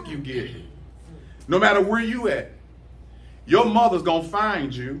how sick you get, no matter where you at, your mother's going to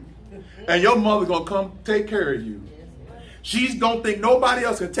find you, and your mother's going to come take care of you. She's going to think nobody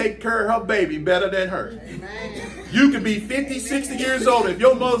else can take care of her baby better than her. Amen. You can be 50, 60 years old. If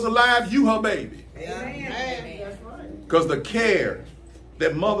your mother's alive, you her baby. Because the care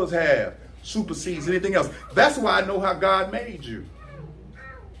that mothers have supersedes anything else. That's why I know how God made you.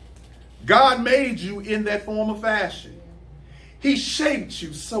 God made you in that form of fashion. He shaped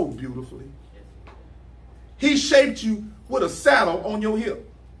you so beautifully. He shaped you with a saddle on your hip.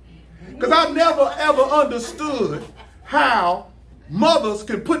 Because I've never ever understood how mothers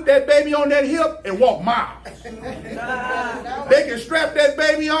can put that baby on that hip and walk miles. They can strap that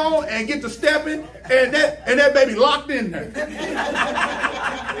baby on and get to stepping, and that baby locked in there.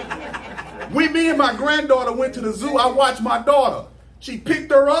 When me and my granddaughter went to the zoo, I watched my daughter. She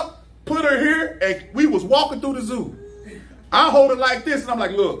picked her up, put her here, and we was walking through the zoo. I hold her like this, and I'm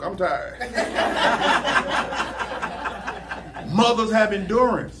like, look, I'm tired. Mothers have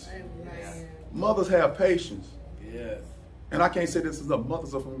endurance. Mothers have patience. Yes. And I can't say this is a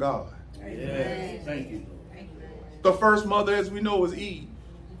mothers are from God. Yes. Thank you. The first mother, as we know, is Eve.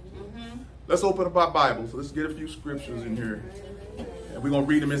 Let's open up our Bibles. Let's get a few scriptures in here. And we're going to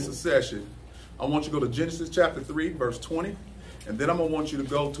read them in succession. I want you to go to Genesis chapter 3, verse 20. And then I'm going to want you to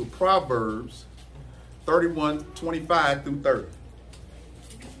go to Proverbs 31, 25 through 30.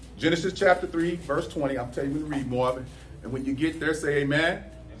 Genesis chapter 3, verse 20. I'll tell you when to read, Marvin. And when you get there, say amen.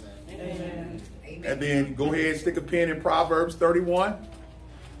 Amen. And then go ahead and stick a pin in Proverbs 31,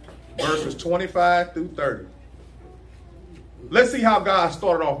 verses 25 through 30. Let's see how God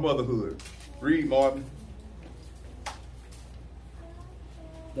started off motherhood. Read, Marvin.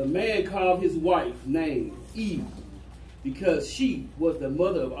 The man called his wife named Eve because she was the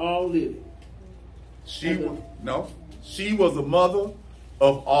mother of all living. She was the mother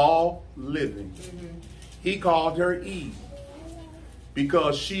of all living. He called her Eve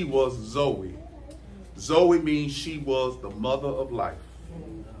because she was Zoe. Zoe means she was the mother of life.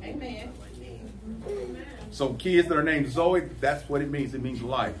 Amen. So kids that are named Zoe, that's what it means. It means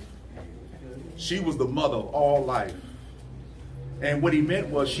life. She was the mother of all life. And what he meant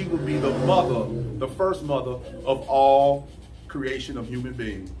was she would be the mother, the first mother of all creation of human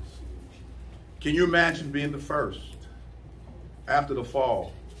beings. Can you imagine being the first after the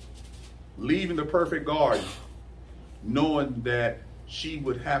fall, leaving the perfect garden, knowing that she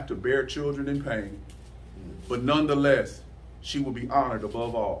would have to bear children in pain, but nonetheless, she will be honored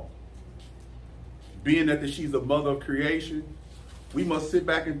above all. Being that she's the mother of creation, we must sit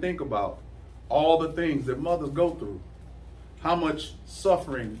back and think about all the things that mothers go through, how much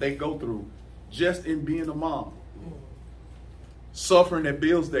suffering they go through just in being a mom. Suffering that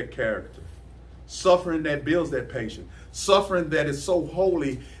builds that character, suffering that builds that patience, suffering that is so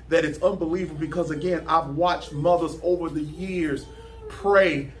holy that it's unbelievable, because again, I've watched mothers over the years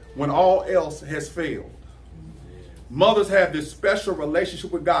pray when all else has failed. Mothers have this special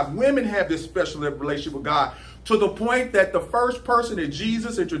relationship with God. Women have this special relationship with God, to the point that the first person that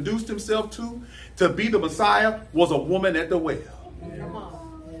Jesus introduced himself to be the Messiah was a woman at the well.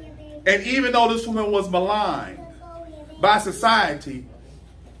 And even though this woman was maligned by society,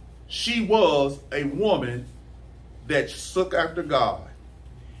 she was a woman that took after God.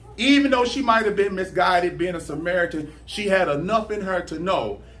 Even though she might have been misguided being a Samaritan, she had enough in her to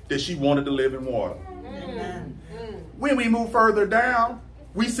know that she wanted to live in water. Amen. When we move further down,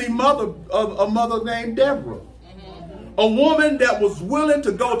 we see a mother named Deborah. A woman that was willing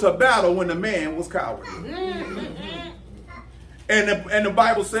to go to battle when the man was cowardly. And the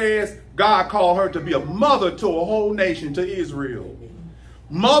Bible says God called her to be a mother to a whole nation, to Israel.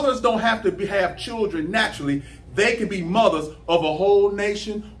 Mothers don't have to have children naturally. They can be mothers of a whole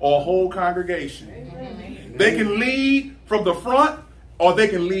nation or a whole congregation. Amen. They can lead from the front or they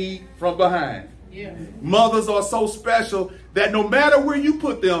can lead from behind. Yeah. Mothers are so special that no matter where you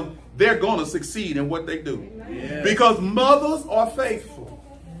put them, they're going to succeed in what they do. Yeah. Because mothers are faithful.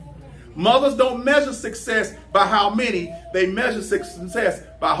 Mothers don't measure success by how many. They measure success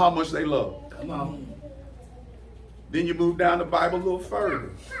by how much they love. Come on. Then you move down the Bible a little further.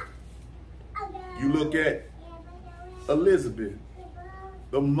 You look at Elizabeth,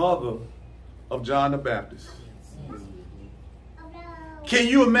 the mother of John the Baptist. Can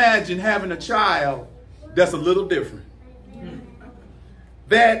you imagine having a child that's a little different?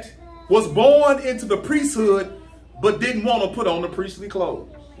 That was born into the priesthood but didn't want to put on the priestly clothes.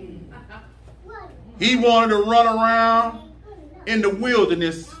 He wanted to run around in the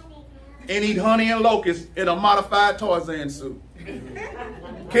wilderness and eat honey and locusts in a modified Tarzan suit.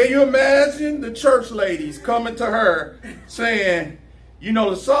 Can you imagine the church ladies coming to her saying, you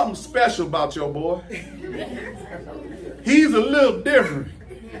know, there's something special about your boy. He's a little different.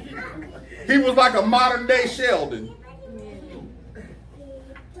 He was like a modern day Sheldon.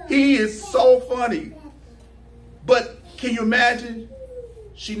 He is so funny. But can you imagine?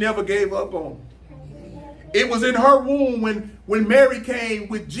 She never gave up on him. It was in her womb when Mary came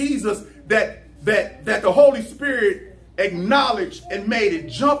with Jesus that the Holy Spirit acknowledged and made it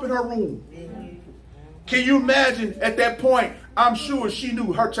jump in her womb. Can you imagine at that point? I'm sure she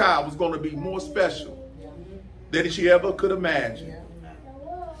knew her child was going to be more special than she ever could imagine.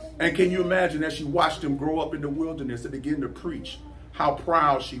 And can you imagine as she watched him grow up in the wilderness and begin to preach how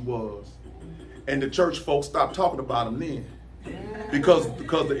proud she was? And the church folks stopped talking about him then. Because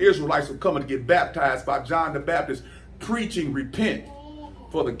the Israelites were coming to get baptized by John the Baptist, preaching, repent,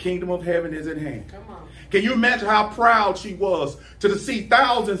 for the kingdom of heaven is at hand. Can you imagine how proud she was to see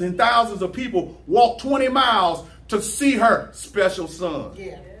thousands and thousands of people walk 20 miles to see her special son?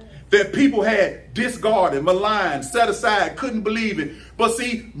 Yeah. That people had discarded, maligned, set aside, couldn't believe it. But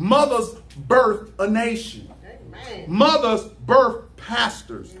see, mothers birth a nation. Amen. Mothers birth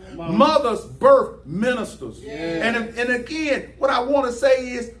pastors. Mothers birth ministers. Yeah. And again, what I want to say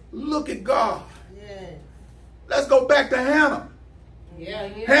is, look at God. Yeah. Let's go back to Hannah. Yeah.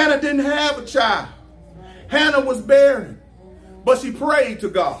 Hannah didn't have a child. Hannah was barren, but she prayed to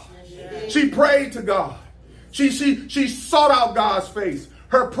God. She prayed to God. She sought out God's face.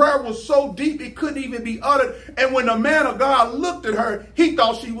 Her prayer was so deep it couldn't even be uttered. And when the man of God looked at her, he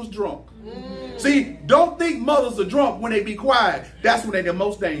thought she was drunk. See, don't think mothers are drunk when they be quiet. That's when they're the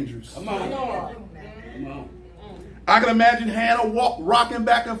most dangerous. Come on. Come on. I can imagine Hannah rocking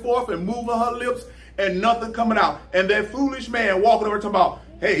back and forth and moving her lips and nothing coming out. And that foolish man walking over talking about,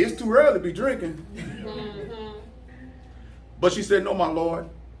 hey, it's too early to be drinking. But she said, no, my Lord,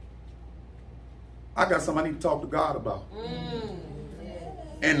 I got something I need to talk to God about.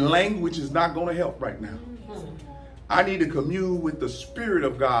 And language is not going to help right now. I need to commune with the Spirit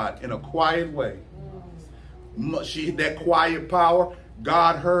of God in a quiet way. That quiet power,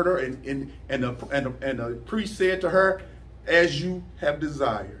 God heard her, and the priest said to her, as you have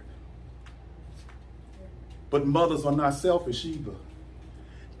desired. But mothers are not selfish either.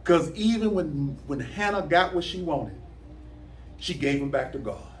 Because even when Hannah got what she wanted, she gave him back to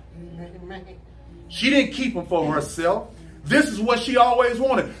God. She didn't keep him for herself. This is what she always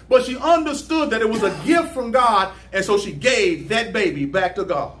wanted. But she understood that it was a gift from God, and so she gave that baby back to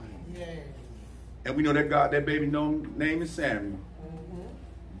God. Yeah. And we know that baby name is Samuel.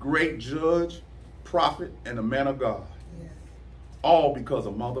 Great judge, prophet, and a man of God. Yeah. All because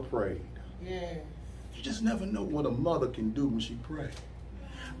a mother prayed. Yeah. You just never know what a mother can do when she prays.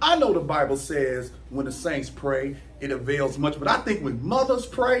 I know the Bible says when the saints pray, it avails much. But I think when mothers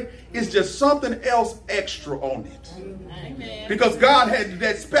pray, it's just something else extra on it. Amen. Because God had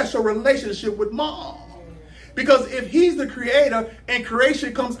that special relationship with mom. Because if he's the creator and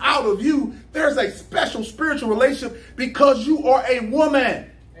creation comes out of you, there's a special spiritual relationship because you are a woman.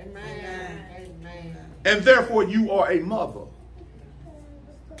 Amen. Amen. And therefore you are a mother.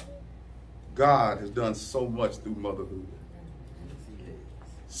 God has done so much through motherhood.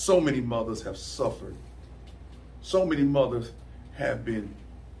 So many mothers have suffered. So many mothers have been,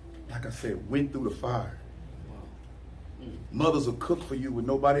 like I said, went through the fire. Mothers will cook for you when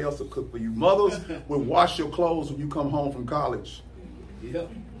nobody else will cook for you. Mothers will wash your clothes when you come home from college.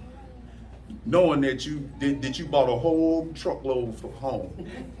 Yep. Knowing that you bought a whole truckload for home.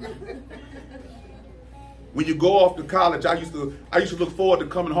 When you go off to college, I used to look forward to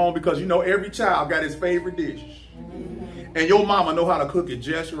coming home because you know every child got his favorite dish. And your mama know how to cook it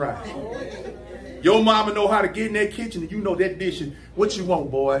just right. Your mama know how to get in that kitchen and you know that dish. What you want,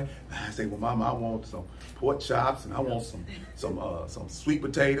 boy? I say, well, mama, I want some pork chops and I want some sweet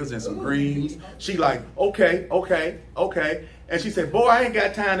potatoes and some greens. She like, okay. And she said, boy, I ain't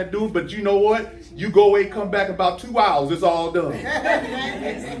got time to do it, but you know what? You go away, come back in about 2 hours, it's all done.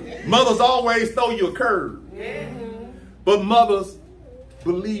 Mothers always throw you a curve. But mothers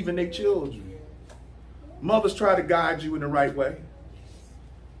believe in their children. Mothers try to guide you in the right way.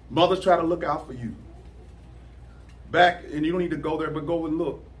 Mothers try to look out for you. Back, and you don't need to go there, but go and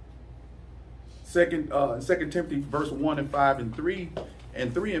look. 2 Timothy verse 1 and 5 and 3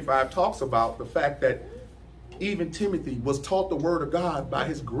 and 3 and 5 talks about the fact that even Timothy was taught the word of God by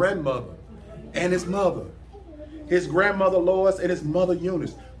his grandmother and his mother. His grandmother Lois and his mother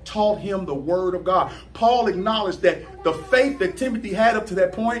Eunice taught him the word of God. Paul acknowledged that the faith that Timothy had up to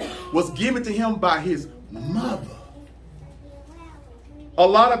that point was given to him by his mother. A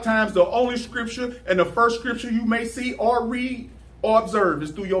lot of times the only scripture and the first scripture you may see or read or observe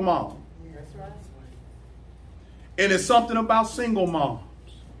is through your mom. That's right. And it's something about single moms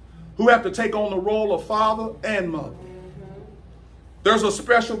who have to take on the role of father and mother. There's a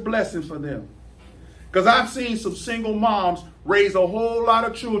special blessing for them. Because I've seen some single moms raise a whole lot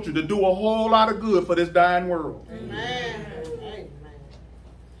of children to do a whole lot of good for this dying world. Amen.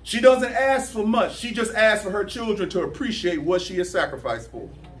 She doesn't ask for much. She just asks for her children to appreciate what she has sacrificed for.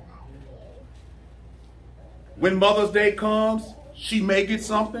 When Mother's Day comes, she may get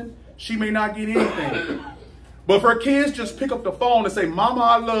something. She may not get anything. But if her kids just pick up the phone and say, Mama,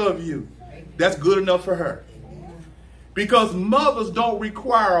 I love you, that's good enough for her. Because mothers don't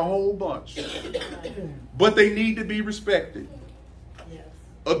require a whole bunch. But they need to be respected.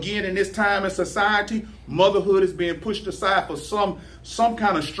 Again, in this time in society, motherhood is being pushed aside for some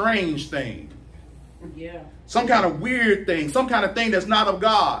kind of strange thing. Yeah. Some kind of weird thing. Some kind of thing that's not of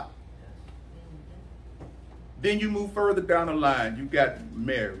God. Then you move further down the line. You got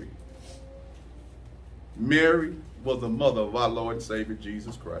Mary. Mary was the mother of our Lord and Savior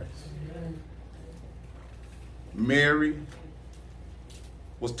Jesus Christ. Mary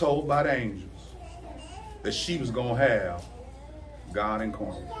was told by the angels that she was going to have God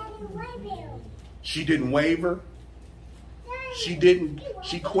incarnate. She didn't waver.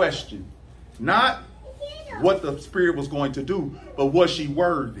 She questioned. Not what the Spirit was going to do, but was she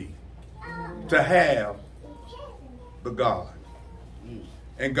worthy to have the God?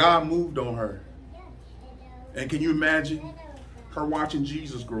 And God moved on her. And can you imagine her watching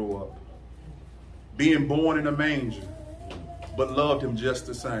Jesus grow up, being born in a manger, but loved him just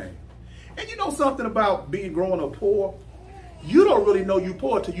the same? And you know something about being growing up poor? You don't really know you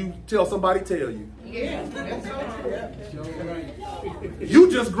poor till you tell somebody tell you. Yeah, that's right. You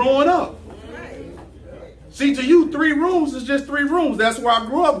just growing up. See, to you, 3 rooms is just 3 rooms. That's where I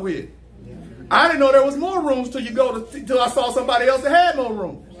grew up with. I didn't know there was more rooms till I saw somebody else that had more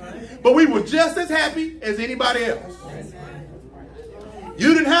rooms. But we were just as happy as anybody else.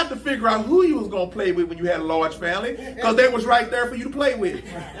 You didn't have to figure out who you was going to play with when you had a large family, because they was right there for you to play with.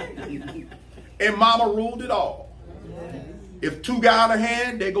 And Mama ruled it all. If 2 got a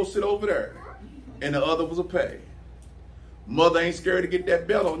hand, they go sit over there. And the other was a pay. Mother ain't scared to get that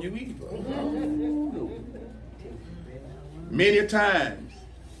belt on you either. Many times.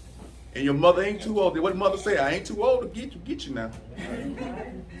 And your mother ain't too old. What mother say? I ain't too old to get you now.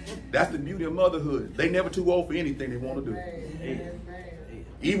 That's the beauty of motherhood. They never too old for anything they want to do.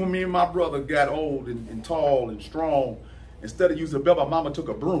 Even when me and my brother got old and tall and strong, instead of using a belt, my mama took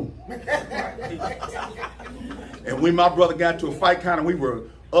a broom. And when my brother got into a fight, we were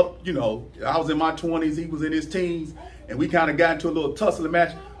up, I was in my 20s, he was in his teens, and we kind of got into a little tussling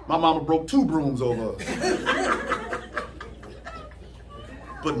match. My mama broke 2 brooms over us.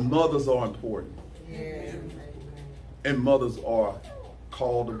 But mothers are important. And mothers are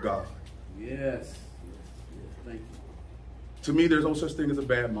called of God. Yes. Thank you. To me, there's no such thing as a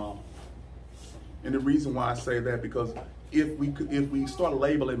bad mom. And the reason why I say that, because if we start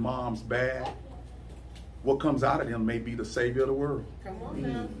labeling moms bad, what comes out of them may be the savior of the world. Come on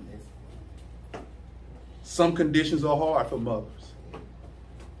now. Some conditions are hard for mothers.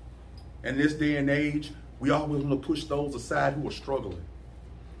 In this day and age, we always want to push those aside who are struggling.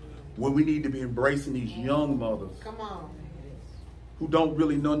 When we need to be embracing these young mothers. Come on. Who don't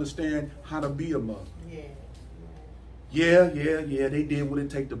really understand how to be a mother. Yeah, they did what it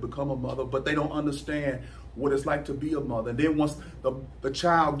takes to become a mother, but they don't understand what it's like to be a mother. And then once the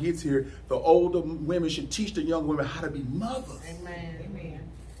child gets here, the older women should teach the young women how to be mothers. Amen.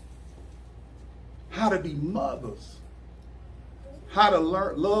 How to be mothers. How to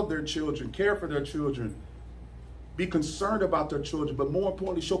love their children, care for their children, be concerned about their children, but more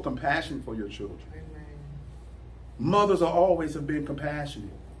importantly, show compassion for your children. Mothers are always have been compassionate.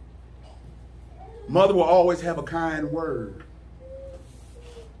 Mother will always have a kind word.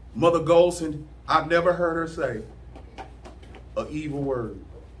 Mother Golson, I've never heard her say an evil word.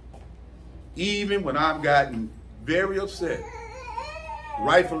 Even when I've gotten very upset,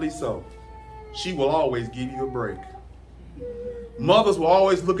 rightfully so, she will always give you a break. Mothers will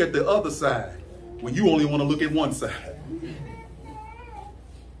always look at the other side when you only want to look at one side.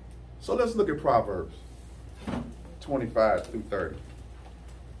 So let's look at Proverbs 25 through 30.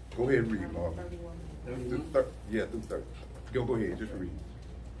 Go ahead and read, Marvin. 31? Yeah, through 30. Go ahead, just read.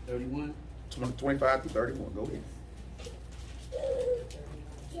 31? 25 through 31, go ahead.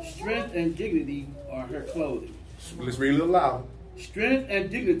 Strength and dignity are her clothing. Let's read a little louder. Strength and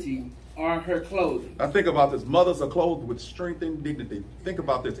dignity are her clothing. Now think about this. Mothers are clothed with strength and dignity. Think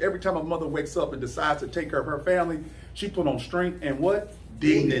about this. Every time a mother wakes up and decides to take care of her family, she put on strength and what?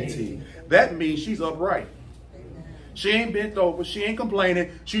 Dignity. That means she's upright. She ain't bent over. She ain't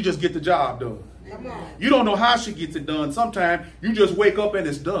complaining. She just get the job done. You don't know how she gets it done. Sometimes you just wake up and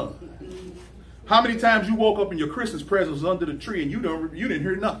it's done. How many times you woke up and your Christmas present was under the tree and you didn't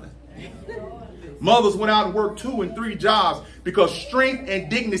hear nothing? Mothers went out and worked 2 and 3 jobs because strength and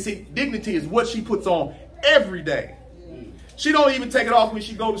dignity is what she puts on every day. She don't even take it off when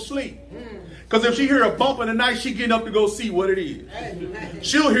she go to sleep. Because if she hear a bump in the night, she getting up to go see what it is.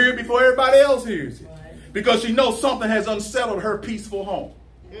 She'll hear it before everybody else hears it. Because she knows something has unsettled her peaceful home.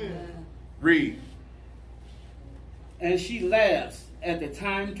 Read. And she laughs at the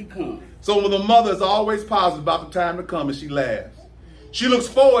time to come. So when the mother is always positive about the time to come, and she laughs. She looks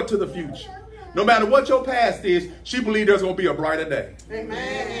forward to the future. No matter what your past is, she believes there's going to be a brighter day.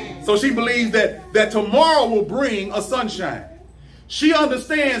 Amen. So she believes that tomorrow will bring a sunshine. She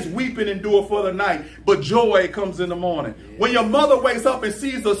understands weeping endure for the night, but joy comes in the morning. Yeah. When your mother wakes up and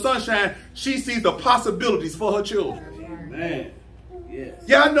sees the sunshine, she sees the possibilities for her children. Amen. Yes.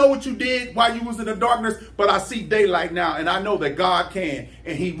 Yeah, I know what you did while you was in the darkness, but I see daylight now, and I know that God can,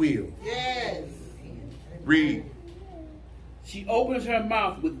 and he will. Yes. Read. She opens her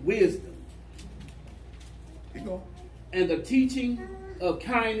mouth with wisdom. And the teaching of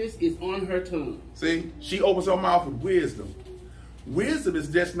kindness is on her tongue. See, she opens her mouth with wisdom. Wisdom is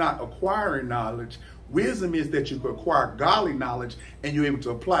just not acquiring knowledge. Wisdom is that you acquire godly knowledge and you're able to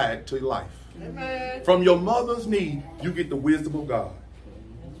apply it to your life. Amen. From your mother's knee, you get the wisdom of God.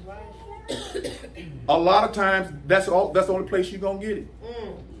 A lot of times, that's the only place you're going to get it.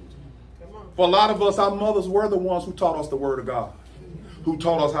 For a lot of us, our mothers were the ones who taught us the word of God, who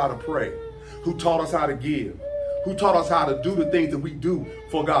taught us how to pray, who taught us how to give, who taught us how to do the things that we do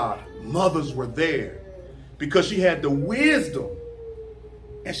for God. Mothers were there because she had the wisdom,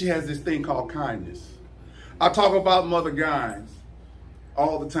 and she has this thing called kindness. I talk about Mother Gines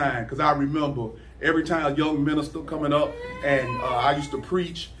all the time because I remember every time a young minister coming up and I used to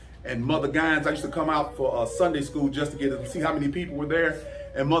preach, and Mother Gines, I used to come out for Sunday school just to get to see how many people were there,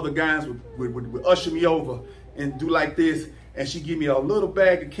 and Mother Gines would usher me over and do like this, and she'd give me a little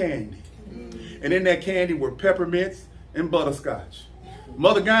bag of candy. And in that candy were peppermints and butterscotch.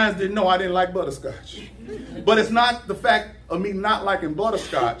 Mother Gines didn't know I didn't like butterscotch. But it's not the fact of me not liking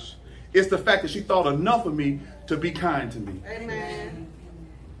butterscotch. It's the fact that she thought enough of me to be kind to me. Amen.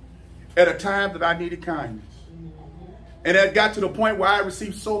 At a time that I needed kindness. And it got to the point where I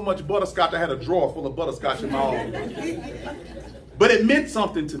received so much butterscotch, I had a drawer full of butterscotch in my office. But it meant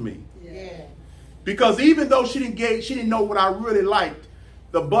something to me. Yeah. Because even though she didn't know what I really liked,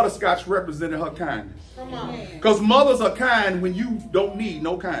 the butterscotch represented her kindness. Because mothers are kind when you don't need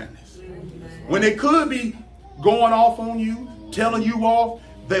no kindness. When they could be going off on you, telling you off,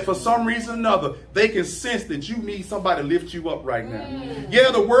 that for some reason or another, they can sense that you need somebody to lift you up right now.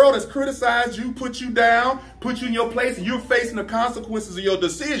 Yeah, the world has criticized you, put you down, put you in your place, and you're facing the consequences of your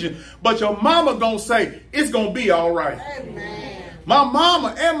decision. But your mama gonna say, it's gonna be all right. Amen. My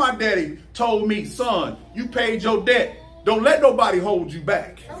mama and my daddy told me, son, you paid your debt. Don't let nobody hold you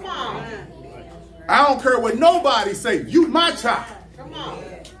back. Come on. I don't care what nobody say. You my child. Come on.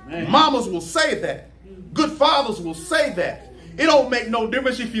 Mamas will say that. Good fathers will say that. It don't make no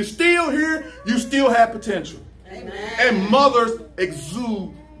difference. If you're still here, you still have potential. Amen. And mothers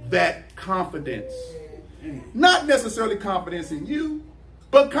exude that confidence. Not necessarily confidence in you,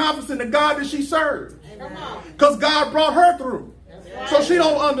 but confidence in the God that she serves. Because God brought her through. Right. So she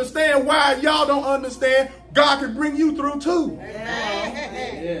don't understand why y'all don't understand. God can bring you through too.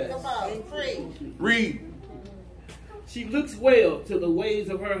 Yes. Come on, free. Read. She looks well to the ways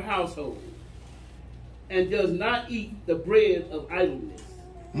of her household and does not eat the bread of idleness.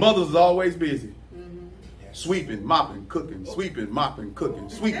 Mothers is always busy. Sweeping, mopping, cooking, sweeping, mopping, cooking,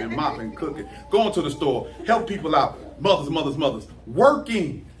 sweeping, mopping, cooking, going to the store, help people out, mothers,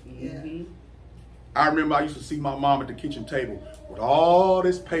 working. Yeah. I remember I used to see my mom at the kitchen table with all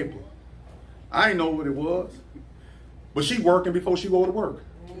this paper. I didn't know what it was, but she working before she go to work.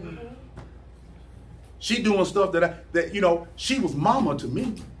 She doing stuff that you know, she was mama to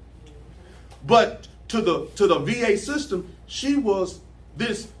me. But to the VA system, she was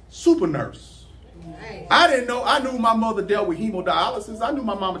this super nurse. I didn't know. I knew my mother dealt with hemodialysis. I knew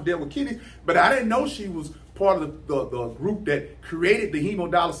my mama dealt with kidneys, but I didn't know she was part of the group that created the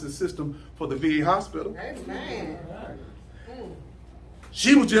hemodialysis system for the VA hospital. Amen.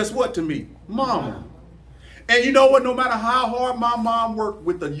 She was just what to me? Mama. And you know what? No matter how hard my mom worked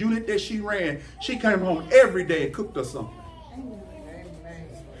with the unit that she ran, she came home every day and cooked us something.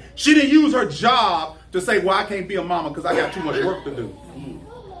 She didn't use her job to say, well, I can't be a mama because I got too much work to do.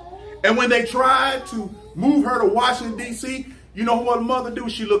 And when they tried to move her to Washington, D.C., you know what a mother do?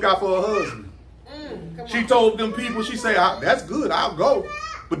 She look out for her husband. She told them people, she said, that's good, I'll go.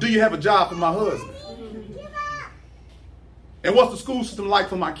 But do you have a job for my husband? And what's the school system like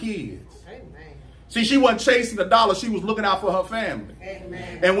for my kids? See, she wasn't chasing the dollar. She was looking out for her family.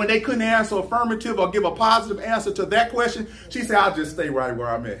 Amen. And when they couldn't answer affirmative or give a positive answer to that question, she said, I'll just stay right where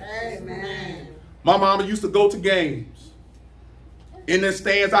I'm at. Amen. My mama used to go to games. In the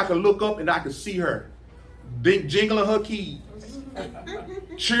stands, I could look up and I could see her jingling her keys,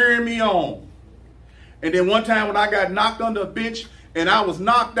 cheering me on. And then one time when I got knocked under a bench and I was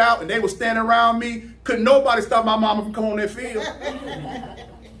knocked out and they were standing around me, couldn't nobody stop my mama from coming on that field.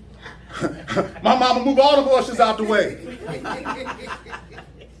 My mama moved all the bushes out the way.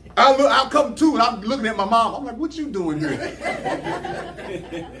 I'll come to and I'm looking at my mom. I'm like, what you doing here?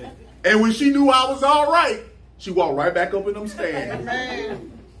 And when she knew I was all right, she walked right back up in them stands.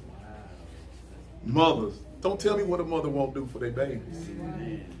 Amen. Mothers, don't tell me what a mother won't do for their babies.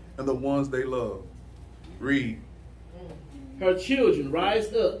 Amen. And the ones they love. Read. Her children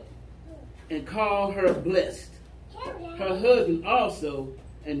rise up and call her blessed. Her husband also,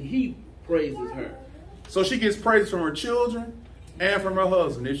 and he praises her. So she gets praise from her children and from her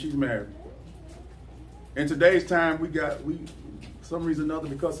husband if she's married. In today's time, we some reason or another,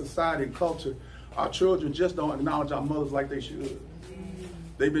 because society and culture, our children just don't acknowledge our mothers like they should.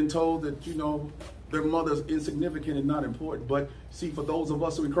 They've been told that, you know, their mother's insignificant and not important. But see, for those of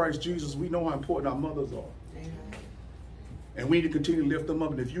us who are in Christ Jesus, we know how important our mothers are. And we need to continue to lift them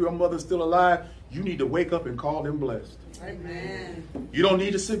up. And if your mother's still alive, you need to wake up and call them blessed. Amen. You don't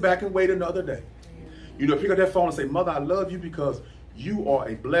need to sit back and wait another day. You know, pick up that phone and say, Mother, I love you because you are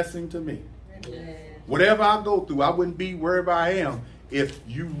a blessing to me. Amen. Whatever I go through, I wouldn't be wherever I am if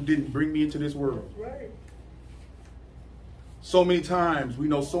you didn't bring me into this world. Right. So many times, we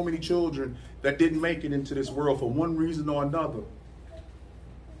know so many children that didn't make it into this world for one reason or another.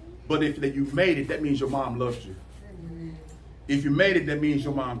 But if you made it, that means your mom loved you. Amen. If you made it, that means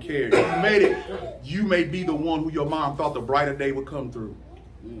your mom cared. If you made it, you may be the one who your mom thought the brighter day would come through.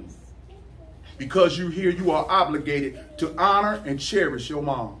 Yes. Because you're here, you are obligated to honor and cherish your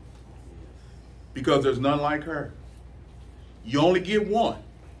mom. Because there's none like her. You only get one.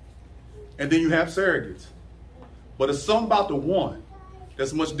 And then you have surrogates. But it's something about the one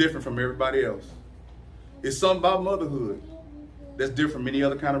that's much different from everybody else. It's something about motherhood that's different from any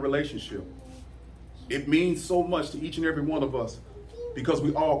other kind of relationship. It means so much to each and every one of us because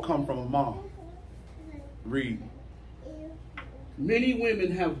we all come from a mom. Read. Many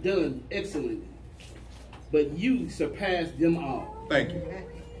women have done excellently, but you surpassed them all. Thank you.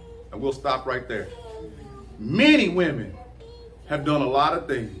 And we'll stop right there. Many women have done a lot of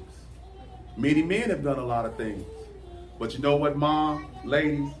things. Many men have done a lot of things. But you know what, mom,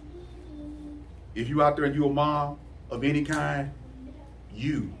 ladies? If you out there and you're a mom of any kind,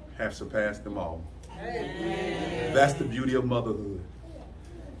 you have surpassed them all. Amen. That's the beauty of motherhood.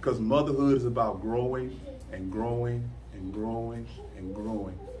 Because motherhood is about growing and growing and growing and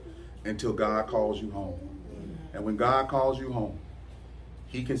growing until God calls you home. And when God calls you home,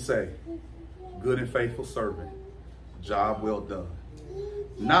 he can say, good and faithful servant, job well done.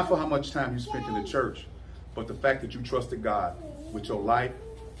 Not for how much time you spent in the church, but the fact that you trusted God with your life,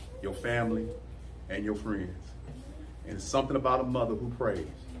 your family, and your friends. And it's something about a mother who prays.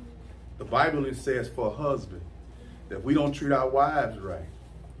 The Bible says for a husband that if we don't treat our wives right,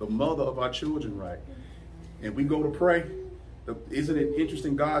 the mother of our children right, and we go to pray, isn't it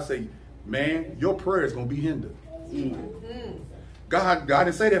interesting? God say, man, your prayer is going to be hindered. Mm-hmm. God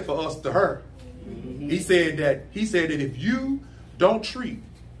didn't say that for us to her. Mm-hmm. He said that if you don't treat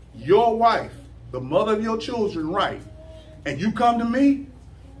your wife, the mother of your children, right, and you come to me,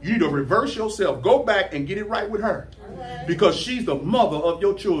 You need to reverse yourself. Go back and get it right with her. Because she's the mother of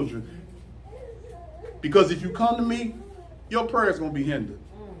your children. Because if you come to me, your prayer is going to be hindered.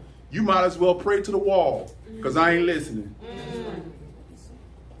 You might as well pray to the wall, because I ain't listening.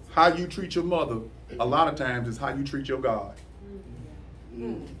 How you treat your mother, a lot of times, is how you treat your God.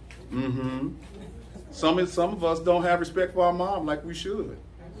 Some of us don't have respect for our mom like we should.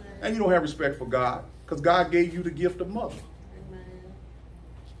 And you don't have respect for God, because God gave you the gift of mother.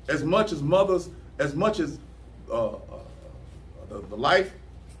 As much as the life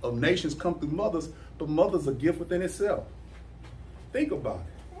of nations come through mothers, but mother's a gift within itself. Think about it.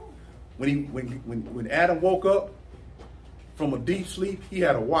 When Adam woke up from a deep sleep, he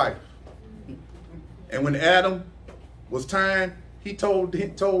had a wife. And when Adam was time, he told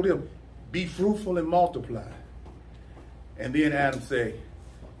him, be fruitful and multiply. And then Adam said,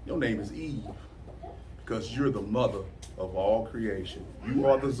 your name is Eve, because you're the mother of all creation. You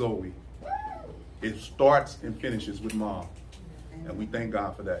are the Zoe. It starts and finishes with mom. And we thank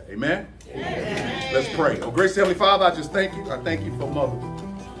God for that. Amen? Amen. Let's pray. Oh, gracious Heavenly Father, I just thank you. I thank you for mothers.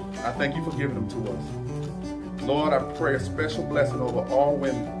 I thank you for giving them to us. Lord, I pray a special blessing over all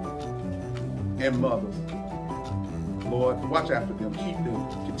women and mothers. Lord, watch after them. Keep them.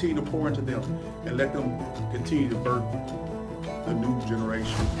 Continue to pour into them. And let them continue to birth the new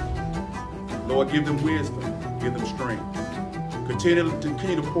generation. Lord, give them wisdom. Give them strength.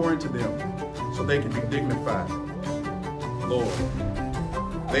 Continue to pour into them so they can be dignified. Lord,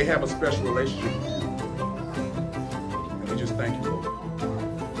 they have a special relationship with you. And we just thank you, Lord.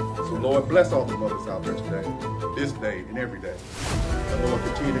 So, Lord, bless all the mothers out there today, this day and every day. And, Lord,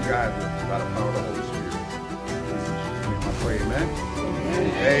 continue to guide them by the power of the Holy Spirit. In Jesus' name I pray, amen?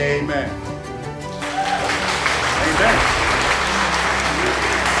 Amen. Amen.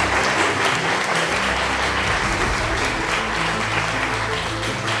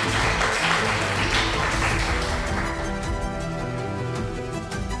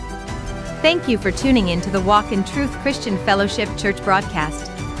 Thank you for tuning in to the Walk in Truth Christian Fellowship Church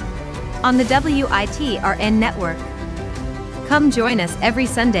broadcast on the WITRN network. Come join us every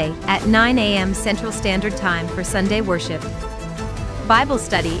Sunday at 9 a.m. Central Standard Time for Sunday worship. Bible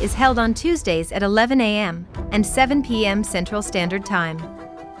study is held on Tuesdays at 11 a.m. and 7 p.m. Central Standard Time.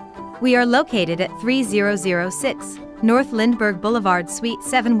 We are located at 3006 North Lindbergh Boulevard, Suite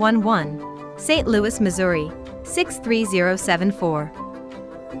 711, St. Louis, Missouri, 63074.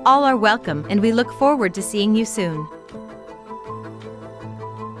 All are welcome, and we look forward to seeing you soon.